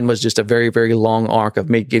 And mine was just a very, very long arc of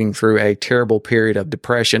me getting through a terrible period of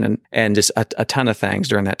depression and just a ton of things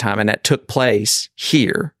during that time. And that took place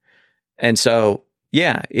here. And so,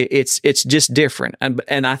 yeah, it's just different.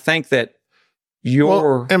 And I think that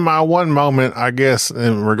in my one moment, I guess,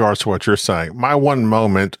 in regards to what you're saying, my one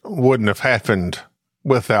moment wouldn't have happened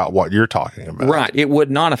without what you're talking about. Right. It would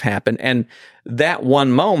not have happened. And that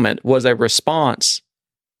one moment was a response.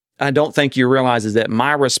 I don't think you realize is that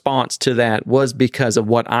my response to that was because of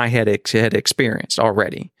what I had experienced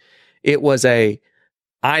already. It was I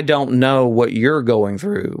don't know what you're going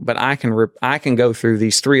through, but I can go through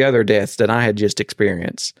these 3 other deaths that I had just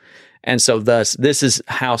experienced. And so thus, this is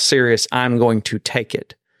how serious I'm going to take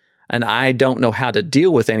it. And I don't know how to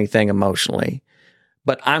deal with anything emotionally,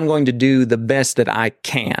 but I'm going to do the best that I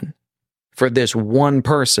can for this one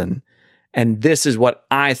person. And this is what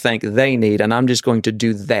I think they need. And I'm just going to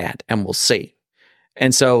do that, and we'll see.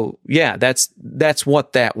 And so, yeah, that's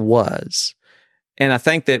what that was. And I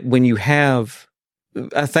think that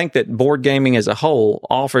I think that board gaming as a whole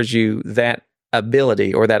offers you that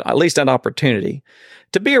ability, or that, at least that opportunity,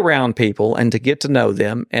 to be around people and to get to know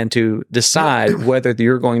them and to decide whether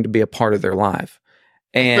you're going to be a part of their life.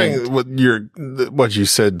 And I think what you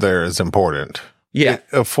said there is important. Yeah. It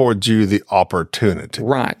affords you the opportunity.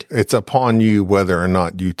 Right. It's upon you whether or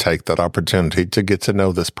not you take that opportunity to get to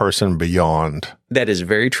know this person beyond. That is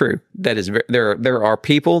very true. That is there are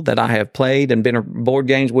people that I have played and been board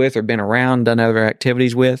games with, or been around, done other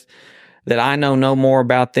activities with, that I know no more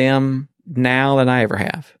about them now than I ever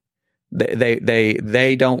have.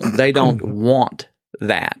 They don't want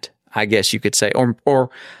that, I guess you could say. Or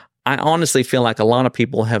I honestly feel like a lot of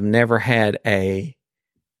people have never had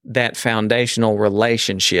that foundational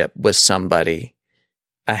relationship with somebody,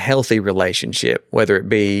 a healthy relationship, whether it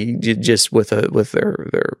be just with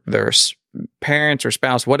their parents or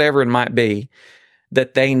spouse, whatever it might be,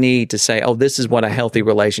 that they need to say, oh, this is what a healthy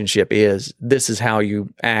relationship is. This is how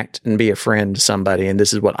you act and be a friend to somebody, and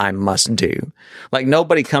this is what I must do. Like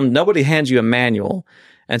nobody hands you a manual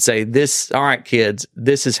and say, all right, kids,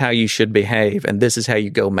 this is how you should behave, and this is how you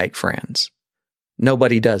go make friends.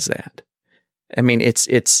 Nobody does that. I mean, it's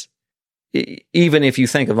even if you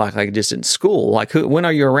think of like just in school, like when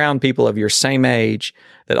are you around people of your same age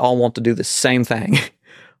that all want to do the same thing?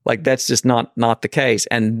 Like that's just not the case.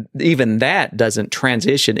 And even that doesn't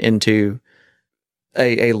transition into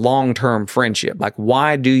a long-term friendship. Like,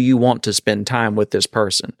 why do you want to spend time with this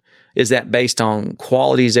person? Is that based on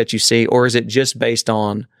qualities that you see, or is it just based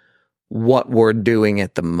on what we're doing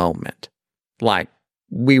at the moment? Like,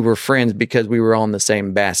 we were friends because we were on the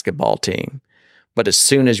same basketball team, but as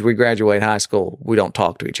soon as we graduate high school, we don't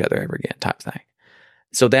talk to each other ever again, type thing.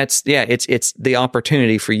 So it's the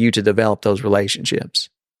opportunity for you to develop those relationships.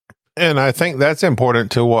 And I think that's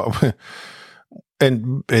important to what,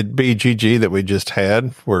 and at BGG that we just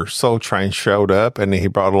had, where Soul Train showed up and he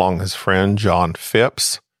brought along his friend, John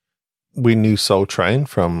Phipps. We knew Soul Train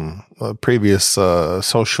from previous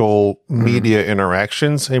social media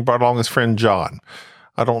interactions. He brought along his friend, John.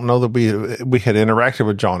 I don't know that we had interacted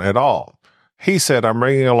with John at all. He said, I'm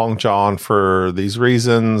bringing along John for these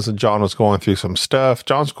reasons. John was going through some stuff.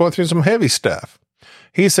 John's going through some heavy stuff.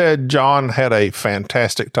 He said John had a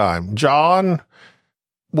fantastic time. John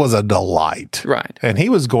was a delight. Right. And he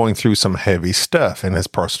was going through some heavy stuff in his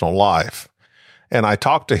personal life. And I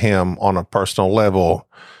talked to him on a personal level,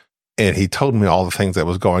 and he told me all the things that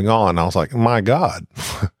was going on. I was like, my God,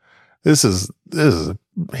 this is,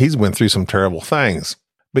 he's went through some terrible things.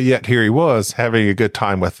 But yet here he was having a good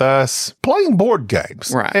time with us, playing board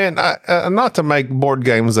games. Right. And not to make board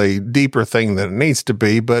games a deeper thing than it needs to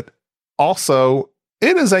be, but also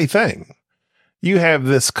it is a thing. You have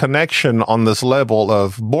this connection on this level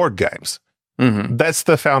of board games. Mm-hmm. That's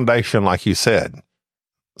the foundation, like you said.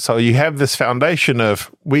 So you have this foundation of,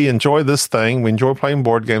 we enjoy this thing. We enjoy playing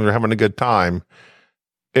board games. We're having a good time.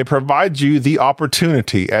 It provides you the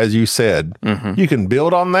opportunity, as you said. Mm-hmm. You can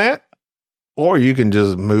build on that, or you can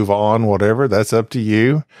just move on, whatever. That's up to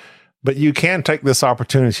you. But you can take this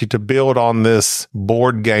opportunity to build on this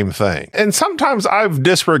board game thing. And sometimes I've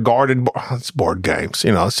disregarded it's board games.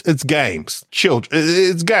 You know, it's games. Children,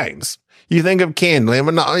 it's games. You think of Candy,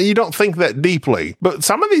 and you don't think that deeply. But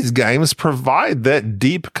some of these games provide that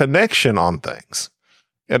deep connection on things.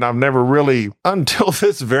 And I've never really, until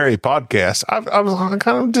this very podcast, I've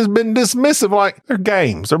kind of just been dismissive, like they're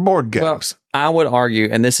games, they're board games. Well, I would argue,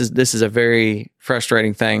 and this is a very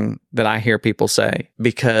frustrating thing that I hear people say,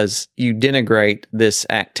 because you denigrate this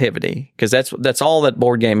activity, because that's all that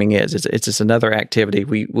board gaming is. It's just another activity.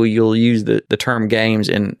 You'll use the term games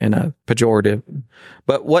in a pejorative,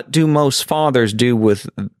 but what do most fathers do with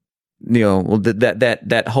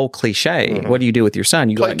that whole cliche? Mm-hmm. What do you do with your son?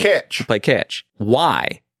 You play catch. Play catch.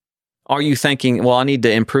 Why? Are you thinking, well, I need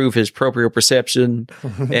to improve his proprioception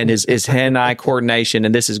and his hand-eye coordination,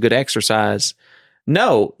 and this is good exercise?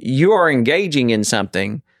 No, you are engaging in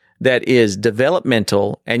something that is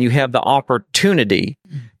developmental, and you have the opportunity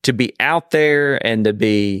to be out there and to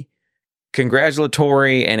be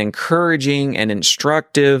congratulatory and encouraging and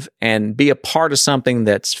instructive and be a part of something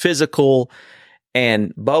that's physical,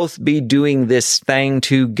 and both be doing this thing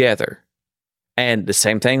together. And the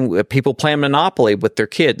same thing, people playing Monopoly with their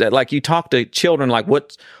kid. That, like, you talk to children, like,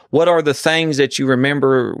 what are the things that you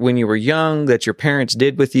remember when you were young that your parents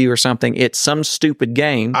did with you or something? It's some stupid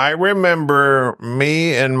game. I remember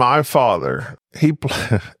me and my father.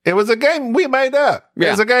 It was a game we made up. Yeah.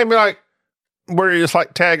 It was a game like where it's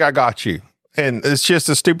like, tag, I got you. And it's just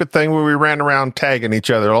a stupid thing where we ran around tagging each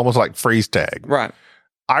other, almost like freeze tag. Right.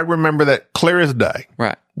 I remember that clear as day.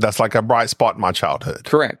 Right. That's like a bright spot in my childhood.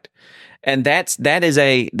 Correct. And that is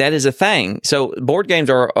a thing. So board games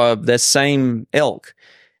are of the same ilk.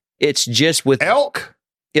 It's just with ilk.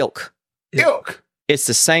 It's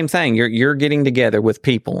the same thing. You're getting together with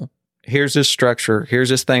people. Here's this structure. Here's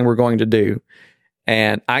this thing we're going to do.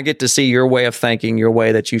 And I get to see your way of thinking, your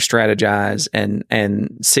way that you strategize,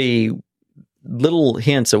 and see little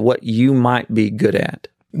hints of what you might be good at.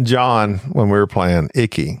 John, when we were playing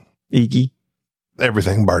Icky,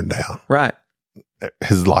 everything burned down. Right.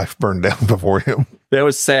 His life burned down before him. That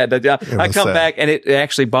was sad. I come back, and it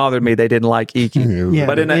actually bothered me. They didn't like Iki. Yeah,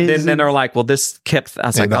 but then they're like, well, this kept, I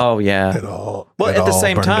was like, oh, yeah. Well, at the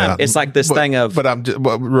same time, it's like this thing of. But I'm just,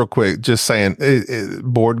 real quick, just saying,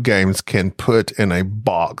 board games can put in a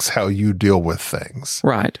box how you deal with things.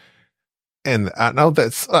 Right. And I know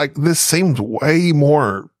that's like, this seems way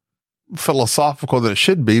more philosophical than it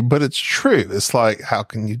should be, but it's true. It's like, how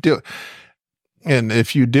can you do it? And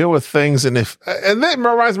if you deal with things, and that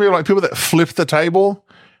reminds me of like people that flip the table.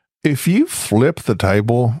 If you flip the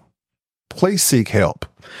table, please seek help.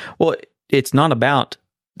 Well, it's not about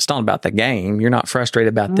the game. You're not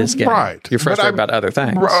frustrated about this game. Right. You're frustrated about other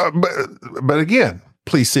things. But again,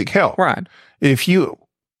 please seek help. Right. If you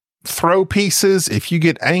throw pieces, if you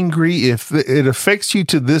get angry, if it affects you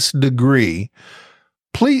to this degree,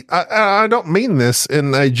 please, I don't mean this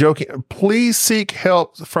in a joking, please seek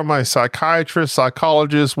help from a psychiatrist,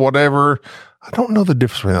 psychologist, whatever. I don't know the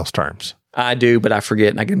difference between those terms. I do, but I forget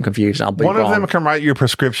and I get them confused. I'll be one wrong. Of them can write your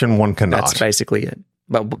prescription, one cannot. That's basically it.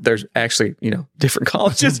 But there's actually, different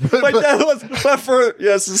colleges. but for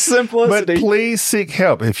simplicity. But please seek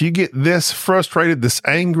help. If you get this frustrated, this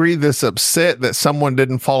angry, this upset that someone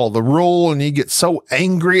didn't follow the rule, and you get so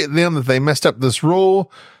angry at them that they messed up this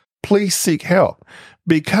rule, please seek help.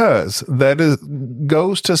 Because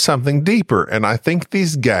goes to something deeper. And I think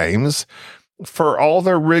these games, for all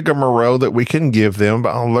their rigmarole that we can give them,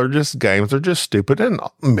 they're just games, they're just stupid. And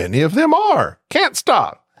many of them are. Can't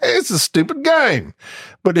stop. It's a stupid game.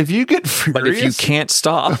 But if you get furious. But if you can't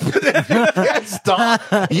stop.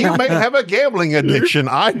 You may have a gambling addiction.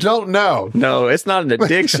 I don't know. No, it's not an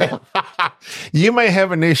addiction. You may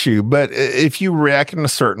have an issue, but if you react in a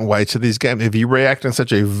certain way to these games, if you react in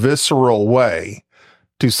such a visceral way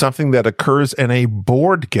to something that occurs in a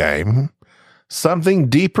board game, something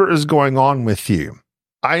deeper is going on with you.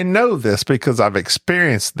 I know this because I've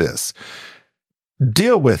experienced this.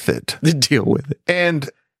 deal with it. Deal with it. And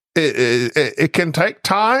it can take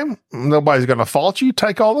time. Nobody's going to fault you.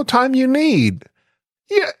 Take all the time you need.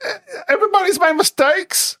 Yeah, everybody's made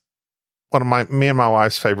mistakes. One of me and my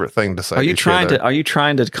wife's favorite thing to say. Are you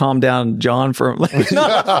trying to calm down John for? No,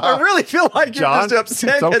 I really feel like you're John, just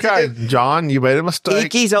upset. It's okay, John. You made a mistake.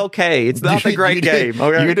 Iki's okay. It's not a great game.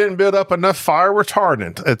 Okay, you didn't build up enough fire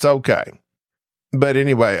retardant. It's okay. But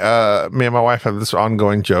anyway, me and my wife have this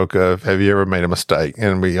ongoing joke of, have you ever made a mistake?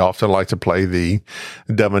 And we often like to play the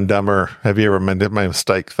Dumb and Dumber, have you ever made a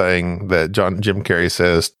mistake thing that Jim Carrey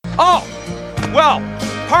says. Oh, well,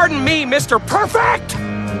 pardon me, Mr. Perfect.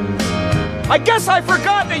 I guess I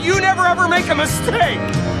forgot that you never ever make a mistake.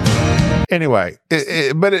 Anyway,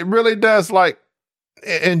 but it really does, like,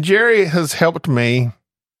 and Jerry has helped me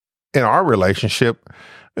in our relationship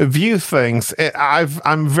view things.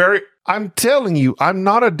 I'm telling you, I'm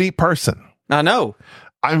not a deep person. I know.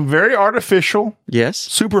 I'm very artificial. Yes.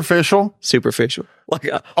 Superficial. I'm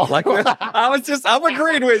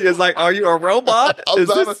agreeing with you. It's like, are you a robot?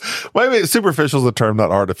 Maybe superficial is the term,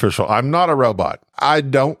 not artificial. I'm not a robot. I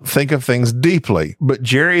don't think of things deeply, but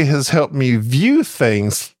Jerry has helped me view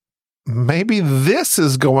things. Maybe this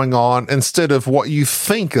is going on instead of what you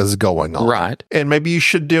think is going on. Right. And maybe you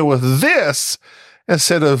should deal with this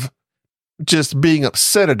instead of just being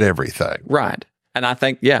upset at everything. Right. And I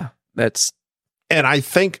think, and I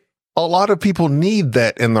think a lot of people need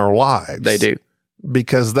that in their lives. They do.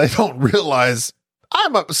 Because they don't realize,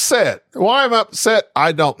 I'm upset. Why I'm upset,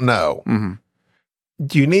 I don't know. Mm-hmm.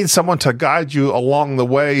 You need someone to guide you along the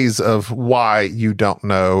ways of why you don't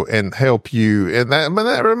know and help you. And that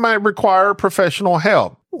might require professional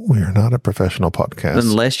help. We're not a professional podcast.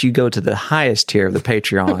 Unless you go to the highest tier of the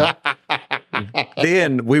Patreon.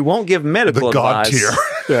 Then we won't give medical advice. The God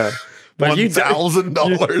tier. Yeah. But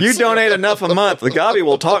 $1,000. You donate enough a month, the Gabi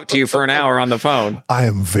will talk to you for an hour on the phone. I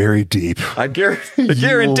am very deep. I guarantee you,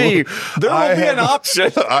 there will be an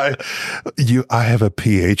option. I have a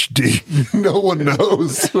PhD. No one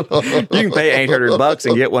knows. You can pay $800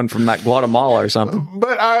 and get one from like Guatemala or something.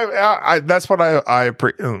 But I that's what I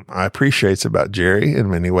appreciate about Jerry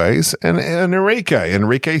in many ways, and Enrique.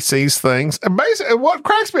 Enrique sees things. And basically, what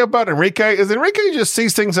cracks me up about Enrique is Enrique just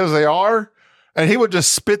sees things as they are. And he would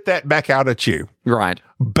just spit that back out at you. Right.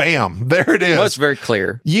 Bam. There it is. Well, it's very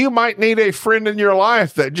clear. You might need a friend in your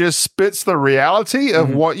life that just spits the reality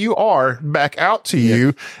of what you are back out to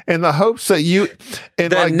you in the hopes that you...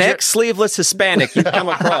 The next sleeveless Hispanic you come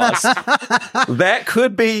across, that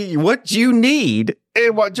could be what you need.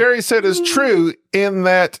 And what Jerry said is true in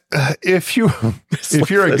that if you're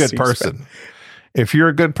a good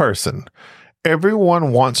person,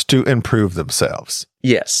 everyone wants to improve themselves.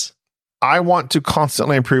 Yes. I want to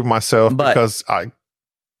constantly improve myself because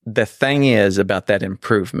the thing is about that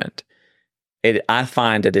improvement, I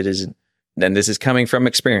find that it is, and this is coming from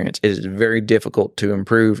experience, it is very difficult to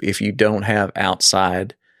improve if you don't have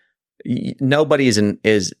outside. Nobody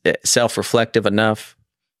is self-reflective enough,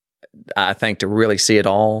 I think, to really see it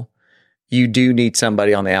all. You do need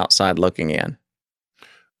somebody on the outside looking in.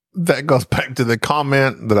 That goes back to the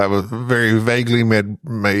comment that I was very vaguely made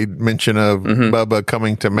mention of Bubba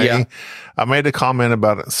coming to me. Yeah. I made a comment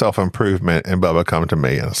about self-improvement and Bubba come to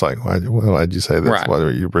me. And it's like, why'd you say this? Right. What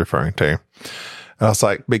are you referring to? And I was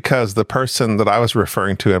like, because the person that I was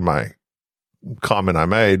referring to in my comment I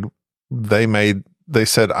made, they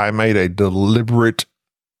said I made a deliberate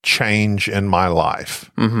change in my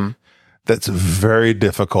life. Mm-hmm. That's very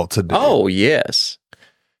difficult to do. Oh, yes.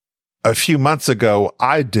 A few months ago,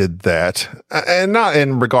 I did that, and not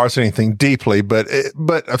in regards to anything deeply, but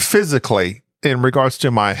physically, in regards to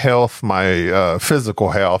my health, my physical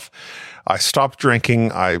health. I stopped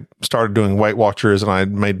drinking. I started doing Weight Watchers, and I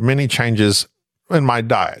made many changes in my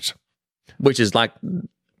diet, which is like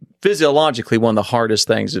physiologically one of the hardest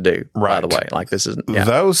things to do. Right. By the way, like this is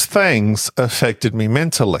those things affected me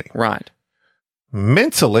mentally. Right.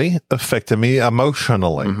 Mentally affected me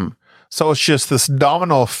emotionally. Mm-hmm. So it's just this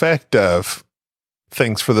domino effect of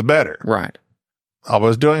things for the better. Right. I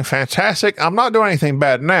was doing fantastic. I'm not doing anything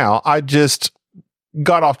bad now. I just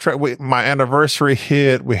got off track. My anniversary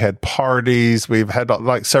hit. We had parties. We've had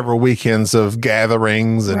like several weekends of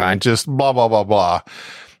gatherings and just blah, blah, blah, blah.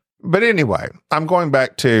 But anyway, I'm going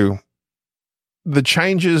back to the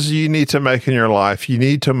changes you need to make in your life. You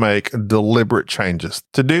need to make deliberate changes.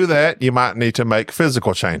 To do that, you might need to make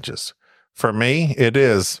physical changes. For me, it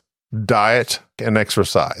is diet and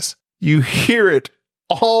exercise. You hear it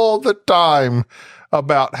all the time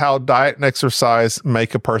about how diet and exercise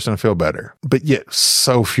make a person feel better, but yet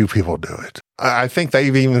so few people do it. I think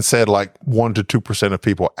they've even said like 1 to 2% of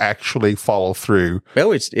people actually follow through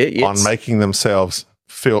on making themselves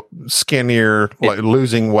feel skinnier, like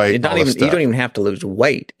losing weight. You don't even have to lose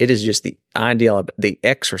weight. It is just the ideal of the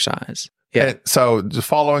exercise. Yeah. And so just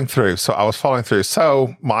following through. So I was following through.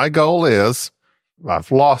 So my goal is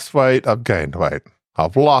I've lost weight, I've gained weight.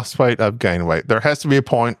 I've lost weight, I've gained weight. There has to be a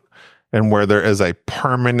point in where there is a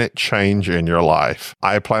permanent change in your life.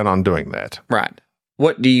 I plan on doing that. Right.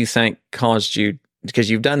 What do you think caused you, because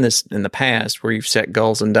you've done this in the past where you've set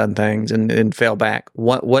goals and done things and fell back.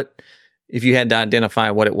 What, if you had to identify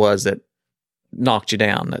what it was that knocked you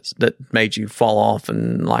down, that made you fall off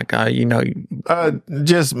and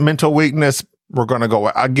just mental weakness. We're going to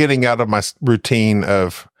go getting out of my routine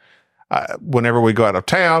of whenever we go out of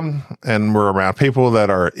town and we're around people that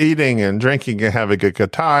are eating and drinking and having a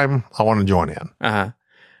good time, I want to join in.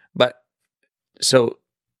 But so,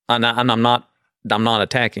 and I'm not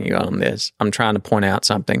attacking you on this. I'm trying to point out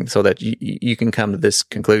something so that you can come to this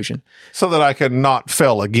conclusion, so that I can not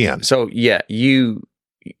fail again. So yeah,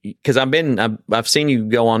 because I've seen you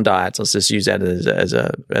go on diets. Let's just use that as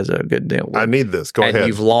a good deal. I need this. Go ahead.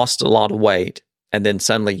 You've lost a lot of weight, and then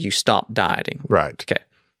suddenly you stopped dieting. Right. Okay.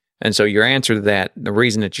 And so your answer to that, the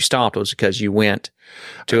reason that you stopped was because you went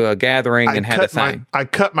to a gathering and had a thing. I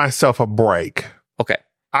cut myself a break. Okay.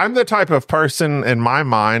 I'm the type of person in my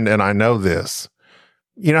mind, and I know this.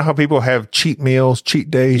 You know how people have cheat meals,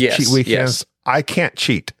 cheat days, cheat weekends? Yes. I can't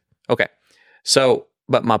cheat. Okay. So,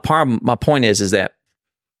 but my point is that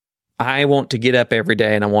I want to get up every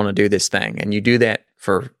day and I want to do this thing. And you do that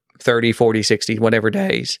for 30, 40, 60, whatever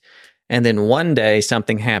days. And then one day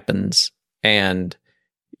something happens and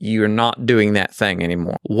you're not doing that thing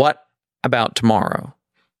anymore. What about tomorrow?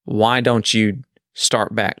 Why don't you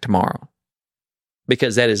start back tomorrow?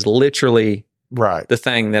 Because that is literally right the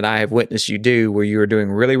thing that I have witnessed you do, where you are doing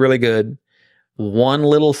really, really good. One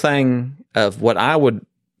little thing of what I would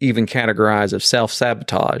even categorize of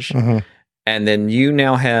self-sabotage. Mm-hmm. And then you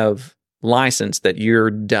now have license that you're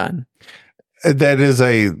done. That is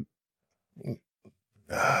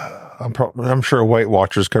I'm sure Weight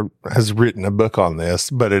Watchers has written a book on this,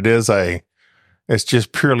 but it's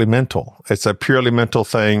just purely mental. It's a purely mental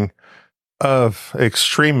thing of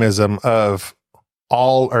extremism of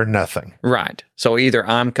all or nothing. Right. So either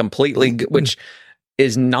I'm completely, which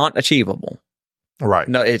is not achievable. Right.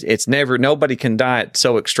 No, it's never, nobody can diet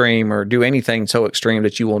so extreme or do anything so extreme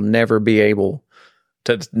that you will never be able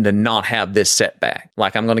to not have this setback.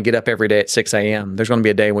 Like, I'm going to get up every day at 6 a.m. There's going to be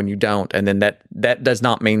a day when you don't. And then that does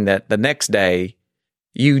not mean that the next day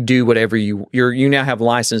you do whatever you now have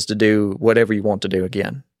license to do whatever you want to do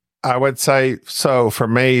again. I would say, so for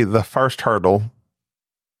me, the first hurdle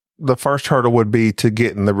would be to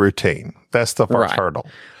get in the routine. That's the first hurdle.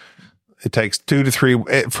 It takes 2 to 3.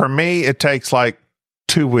 For me, it takes like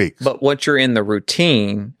 2 weeks. But once you're in the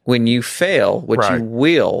routine, when you fail, which you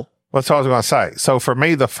will. That's what I was going to say. So for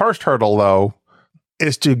me, the first hurdle, though,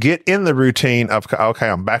 is to get in the routine of, okay,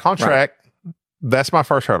 I'm back on track. Right. That's my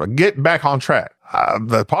first hurdle. Get back on track.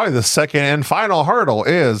 Probably the second and final hurdle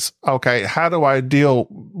is, okay, how do I deal,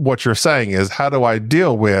 what you're saying is, how do I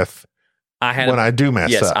deal with I do mess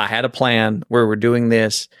up? Yes, I had a plan where we're doing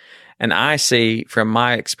this. And I see from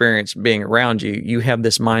my experience being around you, you have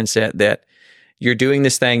this mindset that you're doing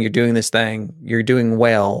this thing, you're doing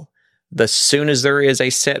well. The soon as there is a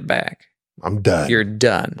setback, I'm done. You're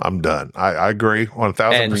done. I'm done. I agree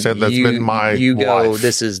 1,000%. That's been my go, life.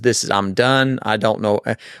 This is, I'm done. I don't know,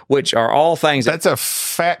 which are all things. That's a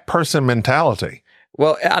fat person mentality.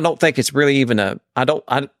 Well, I don't think it's really even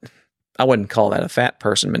I wouldn't call that a fat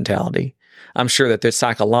person mentality. I'm sure that there's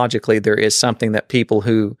psychologically, there is something that people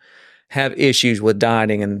who have issues with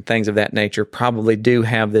dieting and things of that nature probably do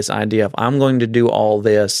have this idea of, I'm going to do all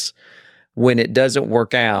this. When it doesn't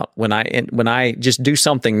work out, when I just do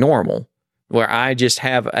something normal, where I just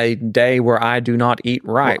have a day where I do not eat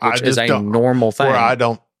right, which is a normal thing. Where I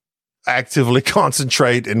don't actively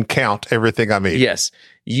concentrate and count everything I'm eating. Yes.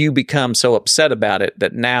 You become so upset about it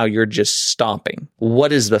that now you're just stopping.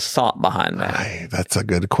 What is the thought behind that? That's a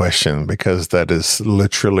good question, because that is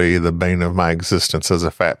literally the bane of my existence as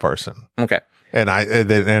a fat person. Okay.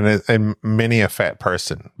 And many a fat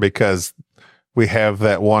person, because we have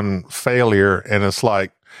that one failure, and it's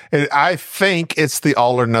like, I think it's the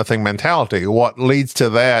all or nothing mentality. What leads to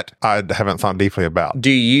that, I haven't thought deeply about.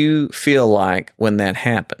 Do you feel like when that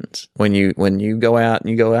happens, when you go out and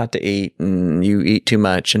you go out to eat and you eat too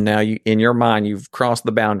much, and now in your mind, you've crossed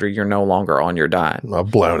the boundary, you're no longer on your diet. I've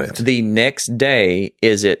blown it. The next day,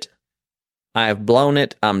 is it, I have blown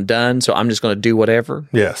it. I'm done. So I'm just going to do whatever.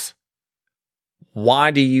 Yes.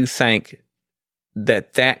 Why do you think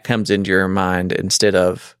that comes into your mind instead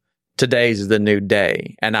of today's the new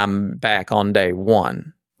day and I'm back on day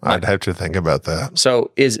one? I'd have to think about that.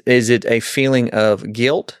 So is it a feeling of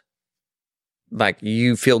guilt? Like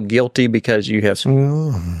you feel guilty because you have...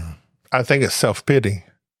 I think it's self-pity.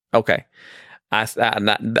 Okay.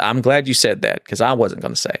 I'm glad you said that because I wasn't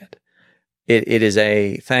going to say it. It is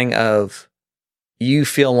a thing of you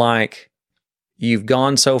feel like you've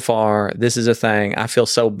gone so far. This is a thing. I feel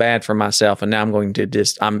so bad for myself. And now I'm going to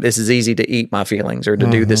this is easy to eat my feelings or to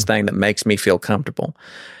do this thing that makes me feel comfortable.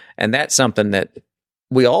 And that's something that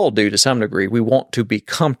we all do to some degree. We want to be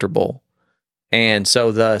comfortable. And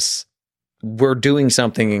so thus we're doing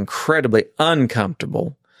something incredibly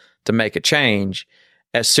uncomfortable to make a change.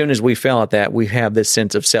 As soon as we fail at that, we have this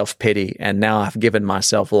sense of self-pity. And now I've given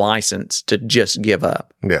myself license to just give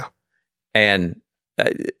up. Yeah. And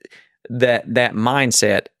that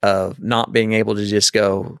mindset of not being able to just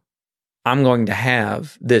go, I'm going to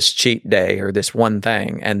have this cheat day or this one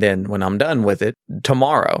thing. And then when I'm done with it,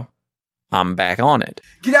 tomorrow, I'm back on it.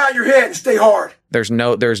 Get out of your head and stay hard. There's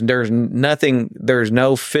no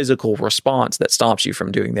physical response that stops you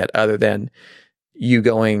from doing that other than you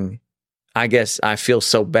going, I guess I feel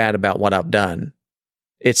so bad about what I've done.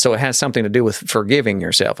 It has something to do with forgiving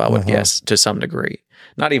yourself, I would guess, to some degree.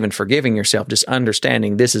 Not even forgiving yourself, just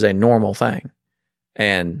understanding this is a normal thing.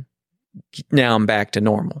 And now I'm back to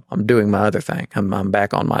normal. I'm doing my other thing. I'm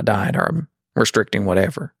back on my diet or I'm restricting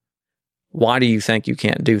whatever. Why do you think you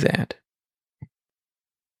can't do that?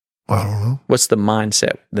 I don't know. What's the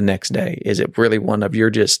mindset the next day? Is it really one of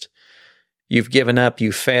you've given up,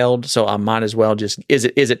 you failed, so I might as well is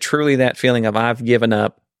it truly that feeling of I've given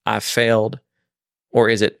up, I've failed, or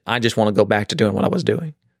is it I just want to go back to doing what I was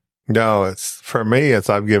doing? No, for me,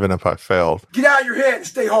 I've given up, I failed. Get out of your head and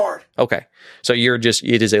stay hard. Okay. So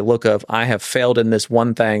it is a look of I have failed in this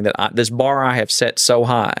one thing this bar I have set so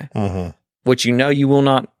high, which you will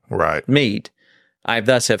not meet. I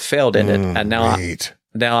thus have failed in it, and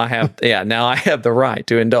now I have the right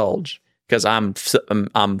to indulge because I'm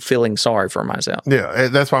feeling sorry for myself. Yeah,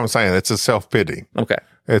 that's what I'm saying. It's a self-pity. Okay.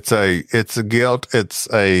 It's a guilt. It's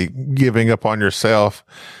a giving up on yourself.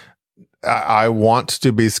 I want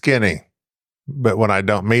to be skinny, but when I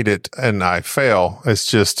don't meet it and I fail,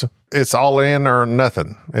 it's all in or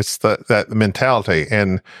nothing. It's that mentality.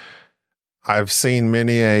 And I've seen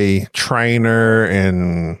many a trainer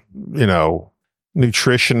and,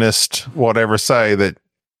 nutritionist, whatever, say that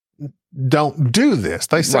don't do this.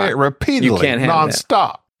 They say it repeatedly,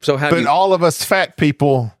 nonstop. So all of us fat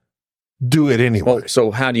people do it anyway. Well,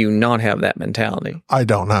 so how do you not have that mentality? I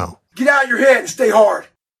don't know. Get out of your head and stay hard.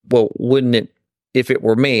 Well, wouldn't it, if it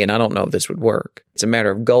were me, and I don't know if this would work, it's a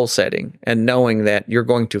matter of goal setting and knowing that you're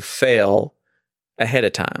going to fail ahead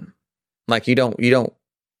of time. Like you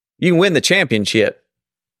can win the championship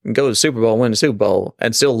and go to the Super Bowl, win the Super Bowl,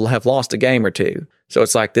 and still have lost a game or two. So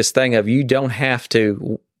it's like this thing of you don't have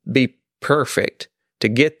to be perfect to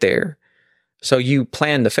get there. So you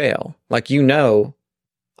plan to fail. Like I'm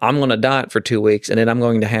going to diet for 2 weeks and then I'm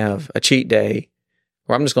going to have a cheat day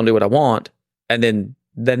where I'm just going to do what I want. And then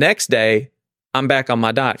the next day, I'm back on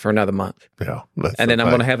my diet for another month. Yeah. And then I'm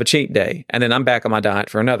going to have a cheat day. And then I'm back on my diet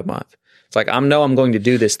for another month. It's like, I'm going to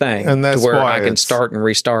do this thing and that's to where why I can start and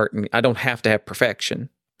restart. And I don't have to have perfection.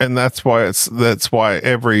 And that's why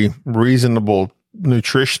every reasonable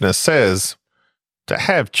nutritionist says to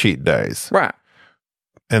have cheat days. Right.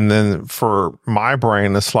 And then for my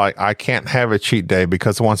brain, it's like, I can't have a cheat day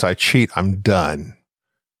because once I cheat, I'm done,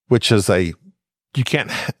 which is you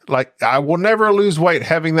can't, I will never lose weight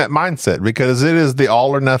having that mindset because it is the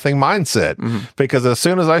all or nothing mindset. Because as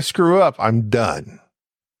soon as I screw up, I'm done.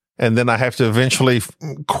 And then I have to eventually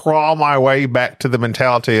crawl my way back to the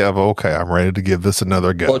mentality of, okay, I'm ready to give this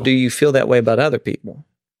another go. Well, do you feel that way about other people?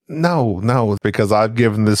 No, because I've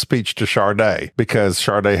given this speech to Sade because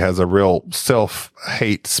Sade has a real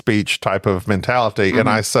self-hate speech type of mentality. And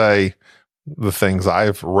I say the things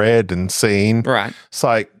I've read and seen. Right. It's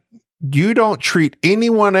like, you don't treat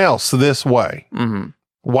anyone else this way.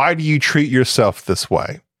 Why do you treat yourself this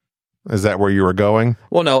way? Is that where you were going?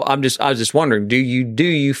 Well, no, I was just wondering, do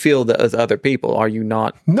you feel that with other people? Are you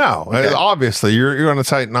not? No, okay. Obviously you're going to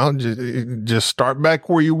say, no, just start back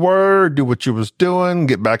where you were, do what you was doing,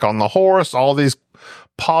 get back on the horse, all these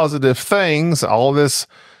positive things, all this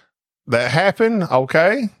that happened.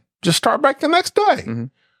 Okay. Just start back the next day.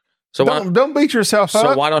 So don't beat yourself up.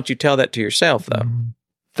 So why don't you tell that to yourself though?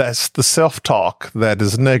 That's the self-talk that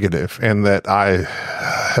is negative and that I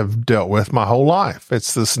have dealt with my whole life.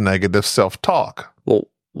 It's this negative self-talk. Well,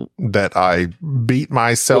 that I beat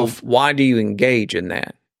myself. Well, why do you engage in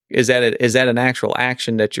that? Is that an actual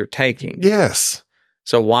action that you're taking? Yes.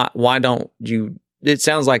 So why don't you? It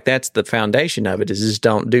sounds like that's the foundation of it. Is just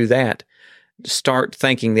don't do that. Start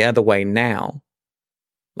thinking the other way now.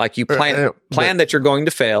 Like you plan that you're going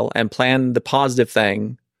to fail and plan the positive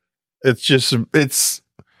thing. It's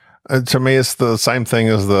to me, it's the same thing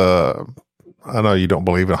as I know you don't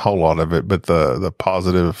believe in a whole lot of it, but the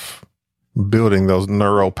positive, building those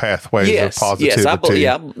neural pathways of positivity.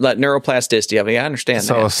 Like neuroplasticity. I mean, I understand that.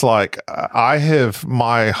 So it's like I have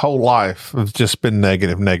my whole life has just been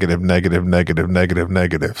negative.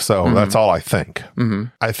 So that's all I think. Mm-hmm.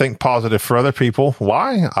 I think positive for other people.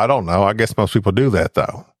 Why? I don't know. I guess most people do that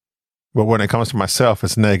though. But when it comes to myself,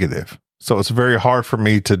 it's negative. So it's very hard for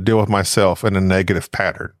me to deal with myself in a negative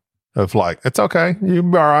pattern of like, it's okay. You'll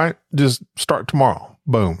be all right. Just start tomorrow.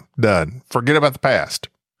 Boom. Done. Forget about the past.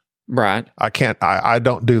 Right. I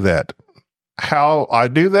don't do that. How I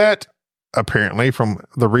do that, apparently from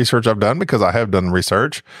the research I've done, because I have done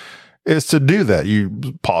research, is to do that.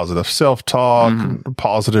 You positive self-talk,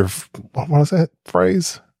 positive, what is that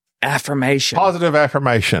phrase? Affirmation. Positive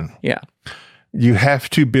affirmation. Yeah. You have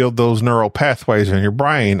to build those neural pathways in your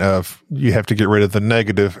brain of you have to get rid of the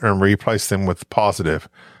negative and replace them with positive.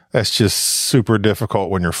 That's just super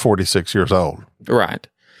difficult when you're 46 years old. Right.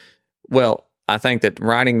 Well, I think that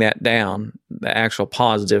writing that down, the actual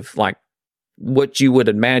positive, like what you would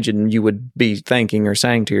imagine you would be thinking or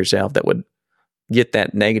saying to yourself that would get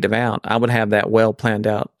that negative out, I would have that well planned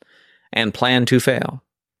out and plan to fail.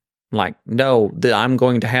 Like, no, I'm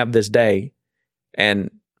going to have this day and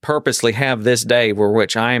purposely have this day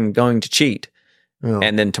which I am going to cheat. Yeah.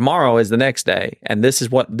 And then tomorrow is the next day. And this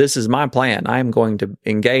is my plan. I am going to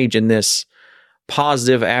engage in this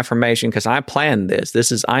positive affirmation because I planned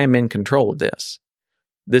this. I am in control of this.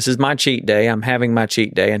 This is my cheat day. I'm having my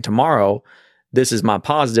cheat day. And tomorrow, this is my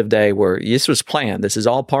positive day where this was planned. This is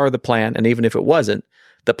all part of the plan. And even if it wasn't,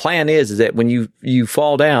 the plan is that when you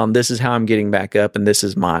fall down, this is how I'm getting back up. And this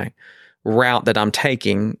is my route that I'm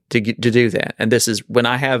taking to do that. And this is when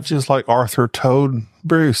I have... Just like Arthur told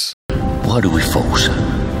Bruce. Why do we fall, sir?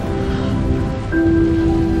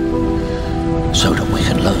 So that we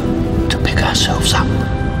can learn to pick ourselves up.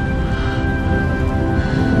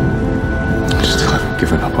 You still haven't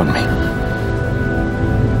given up on me.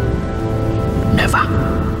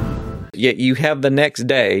 Never. Yet you have the next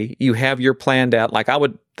day, you have your planned out. Like I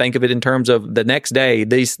would think of it in terms of the next day.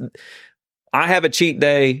 I have a cheat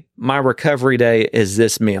day. My recovery day is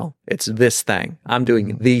this meal. It's this thing. I'm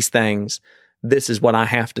doing these things. This is what I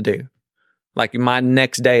have to do. Like my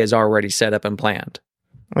next day is already set up and planned.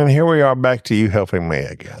 And here we are back to you helping me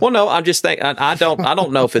again. Well, no, I'm just thinking, I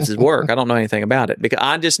don't know if it's his work. I don't know anything about it because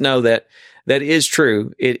I just know that is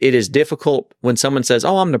true. It is difficult when someone says,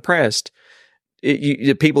 oh, I'm depressed.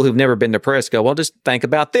 The people who've never been depressed go, well, just think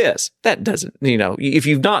about this. That doesn't, if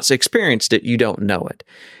you've not experienced it, you don't know it.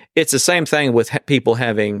 It's the same thing with people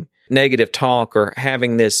having negative talk or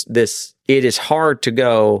having this, it is hard to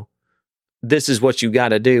go, this is what you got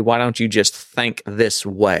to do. Why don't you just think this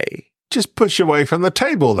way? Just push away from the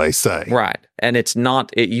table, they say. Right. And it's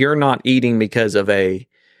not, you're not eating because of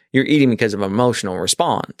you're eating because of an emotional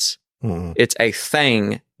response. Mm. It's a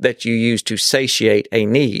thing that you use to satiate a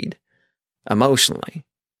need emotionally.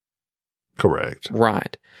 Correct.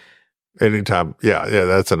 Right. Anytime. Yeah.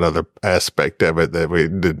 That's another aspect of it that we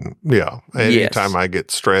didn't. Yeah. Anytime I get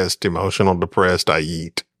stressed, emotional, depressed, I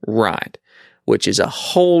eat. Right. Which is a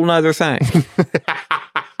whole nother thing.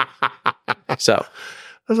 So.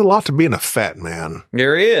 There's a lot to being a fat man.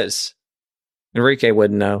 There is. Enrique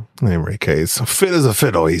wouldn't know. Enrique's fit as a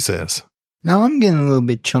fiddle, he says. Now I'm getting a little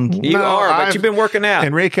bit chunky. You are, but you've been working out.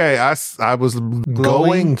 Enrique, I was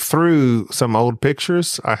going through some old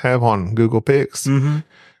pictures I have on Google Pics. Mm-hmm.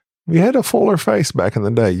 You had a fuller face back in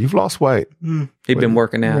the day. You've lost weight. He'd been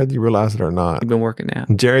working out. Whether you realize it or not. He'd been working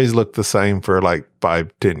out. Jerry's looked the same for like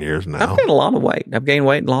 5-10 years now. I've gained a lot of weight. I've gained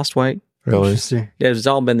weight and lost weight. Really? Interesting. It's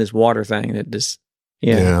all been this water thing that just,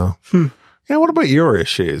 Yeah. Yeah, what about your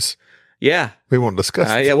issues? Yeah. We won't discuss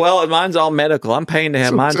that. Yeah, well, mine's all medical. I'm paying to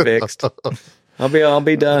have mine fixed. I'll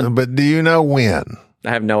be done. But do you know when? I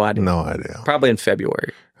have no idea. No idea. Probably in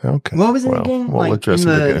February. Okay. What was it again? We'll Like address in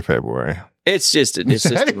it the- again in February. It's just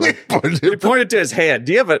he pointed to his head.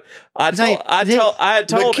 Do you have a? I told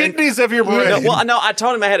the kidneys of your brain. I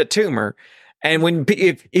told him I had a tumor, and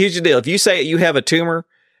here's the deal: if you say you have a tumor,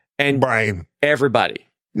 and brain, everybody,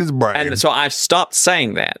 it's brain, and so I've stopped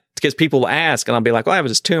saying that because people will ask, and I'll be like, "Oh, I have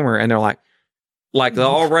this tumor," and they're like they're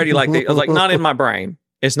already I was like, "Not in my brain.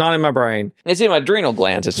 It's not in my brain. It's in my adrenal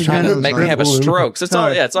glands. It's trying to make me have a stroke." So it's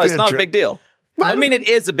all. Yeah, it's not a big deal. I mean, it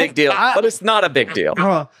is a big deal, but it's not a big deal.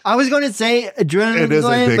 I was going to say adrenaline It is a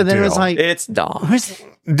gland, big but then it was deal. like, It's dumb. where's-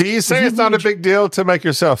 Do you say it's not a big deal to make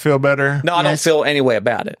yourself feel better? No, I don't feel any way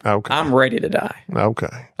about it. Okay. I'm ready to die.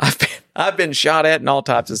 Okay. I've been shot at and all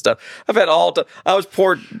types of stuff. I've had I was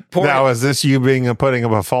poured. Now, is this you being putting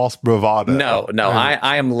up a false bravado? No.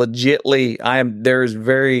 I am legitly.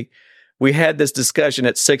 We had this discussion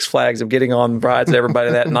at Six Flags of getting on rides and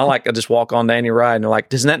everybody that, and I just walk on to any ride, and they're like,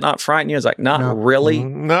 "Doesn't that not frighten you?" I was like, "Not really."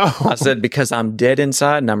 No. I said, because I'm dead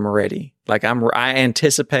inside and I'm ready. Like I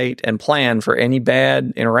anticipate and plan for any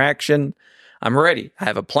bad interaction. I'm ready. I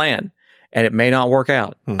have a plan, and it may not work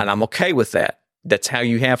out, and I'm okay with that. That's how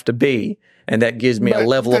you have to be, and that gives me a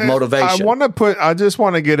level of motivation. I just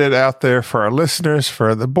want to get it out there for our listeners,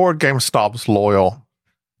 for the Board Game Snobs loyal.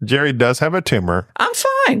 Jerry does have a tumor I'm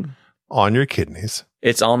fine. on your kidneys,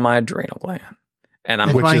 It's on my adrenal gland, and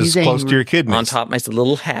I'm which why is he's close to angry. your kidneys. on top. It's a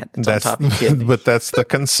little hat that's That's on top of your kidney. but that's the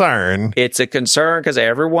concern. It's a concern because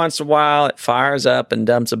every once in a while it fires up and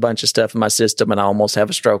dumps a bunch of stuff in my system, and I almost have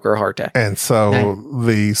a stroke or a heart attack. And so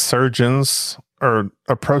the surgeons are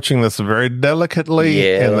approaching this very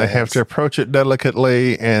delicately, and they have to approach it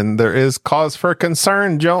delicately, and there is cause for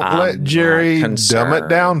concern. Don't I'm let Jerry not dumb it concerned.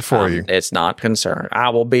 down for you. It's not concerned.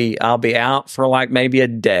 I'll be out for like maybe a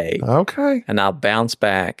day, Okay. and I'll bounce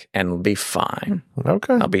back and be fine.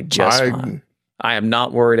 Okay. I'll be just fine. I am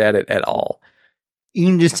not worried at it at all. you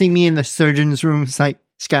can just see me in the surgeon's room. It's like,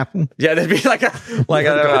 scalpel. Yeah, that'd be like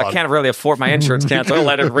I can't really afford my insurance cancel. I'll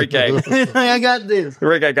let Enrique. I got this.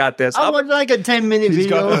 Enrique got this. I want like a 10-minute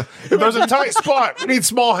video. If there's a tight spot, we need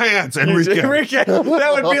small hands. Enrique. Enrique, that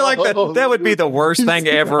would be like that would be the worst thing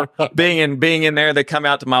ever. Being in there, they come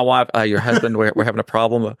out to my wife. Your husband, we're having a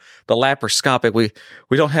problem. The laparoscopic, we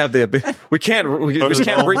don't have we can't reach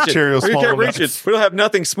material it. We small can't reach enough. it. We don't have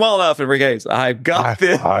nothing small enough. Enrique's, I've got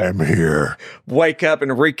this. I am here. Wake up,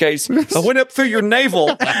 Enrique's. I went up through your navel.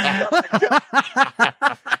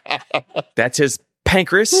 That's his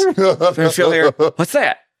pancreas. Feel here. What's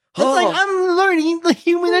that? It's like I'm learning the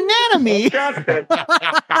human anatomy.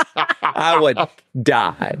 I would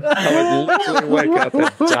die. I would literally wake up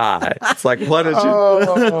and die. It's like, what did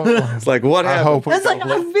you? It's like, what I happened? hope It's like I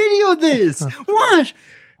videoed this. What?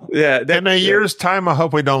 Yeah, in a year's time, I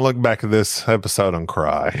hope we don't look back at this episode and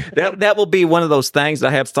cry. that will be one of those things that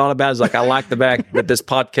I have thought about. Is like I like the fact that this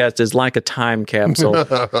podcast is like a time capsule,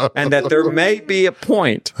 and that there may be a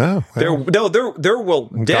point. Oh, well. There will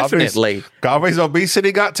definitely. Gavi's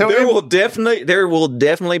obesity got to There him. will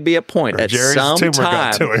definitely be a point at Jerry's some tumor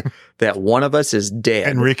got to time him. that one of us is dead.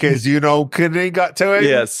 Enrique's, kidney got to him.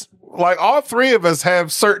 Yes. Like all three of us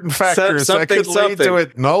have certain factors that could lead to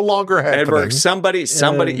it no longer happening. Edward, somebody,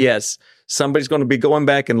 yes, somebody's going to be going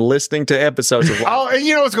back and listening to episodes of Oh, and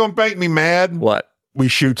you know what's going to make me mad? what? We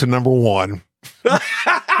shoot to number one.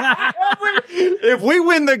 If we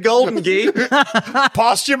win the Golden Geek,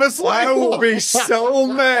 Posthumously. I will be so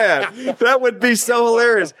mad. That would be so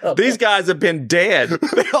hilarious. These guys have been dead.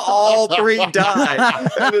 They all three died.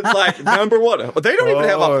 And it's like, number one. They don't even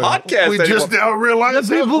have a podcast We anymore. just now realized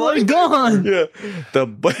The people are gone.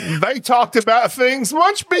 Yeah. they talked about things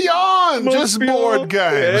much beyond just board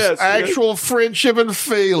games, Yes, actual friendship and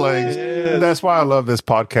feelings. That's why I love this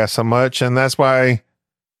podcast so much, and that's why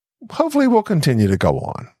hopefully we'll continue to go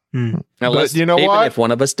on. Unless, But you know even what? if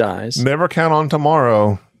one of us dies. Never count on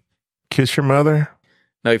tomorrow. Kiss your mother.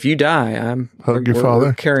 No, if you die, Hug your we're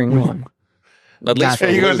father. carrying on. At least for Are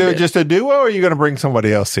you a going to do little it bit. just a duo, or are you going to bring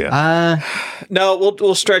somebody else in? No,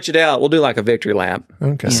 we'll stretch it out. We'll do like a victory lap.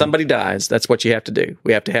 Okay. Somebody dies. That's what you have to do.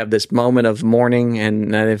 We have to have this moment of mourning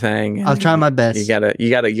and everything. I'll try my best. You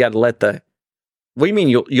gotta let the. What do you mean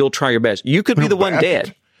you'll try your best? You could be the one Best.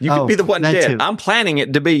 dead. You could be the one that dead. too. I'm planning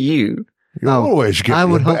it to be you. You always get I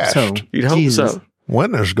would your hope best. so. You'd hope Jesus. so.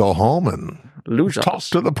 Winners go home and Losers. talk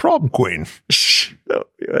to the prom queen. No,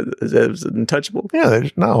 is it untouchable? Yeah,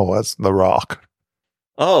 that's The Rock.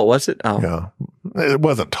 Oh, was it? Oh, Yeah, it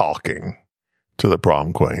wasn't talking to the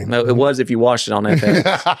prom queen. no, it was. If you watched it on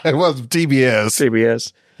FX, It was TBS.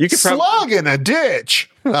 CBS, you could probably. Slug in a ditch.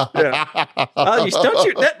 Don't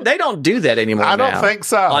you? They don't do that anymore. I don't now think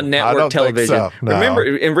so. on I network don't think television. so, no. Remember,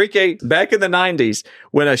 Enrique, back in the 90s,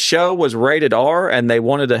 when a show was rated R and they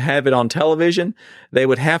wanted to have it on television, they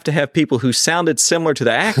would have to have people who sounded similar to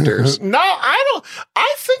the actors. No, I don't.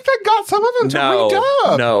 I think they got some of them to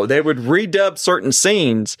redub. No, they would redub certain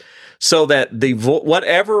scenes so that the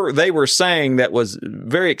whatever they were saying that was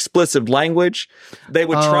very explicit language, they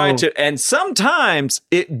would try to. And sometimes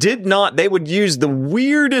it did not. They would use the weirdest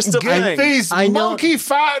weirdest of Get things. these I know- monkey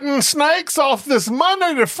fighting snakes off this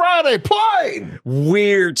Monday to Friday plane.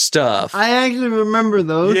 Weird stuff. I actually remember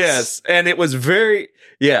those. Yes, and it was very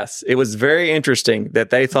interesting that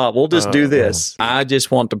they thought we'll just do this. I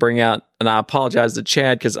just want to bring out, and I apologize to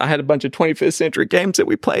Chad because I had a bunch of 25th century games that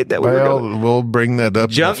we played that we were Well, going. we'll bring that up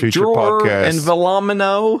in Junk a future Drawer podcast. and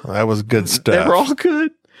Velomino. That was good stuff. They were all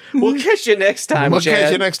good. We'll catch you next time, We'll Chad.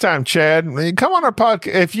 catch you next time, Chad. Come on our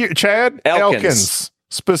podcast. If you, Chad Elkins.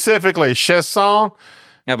 specifically, Chasson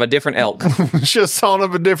Have a different elk.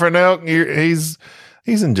 of a different elk.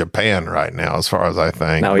 He's in Japan right now, as far as I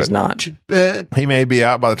think. No, he's But not. He may be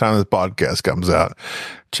out by the time this podcast comes out.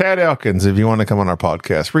 Chad Elkins, if you want to come on our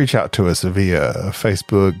podcast, reach out to us via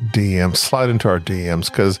Facebook DM. Slide into our DMs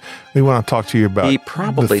because we want to talk to you about He the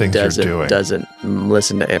probably things you're doing. doesn't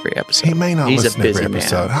listen to every episode. He may not He's listen a to busy every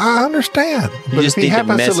episode. man. I understand. But just if he need to happens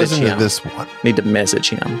to message listen to him. this one, Need to message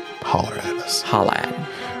him. holler at us. Holla at him.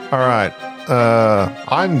 All right.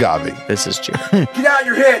 I'm Gabi. This is Jerry. Get out of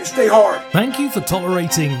your head and stay hard. Thank you for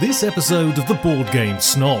tolerating this episode of the Board Game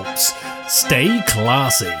Snobs. Stay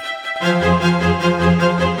classy.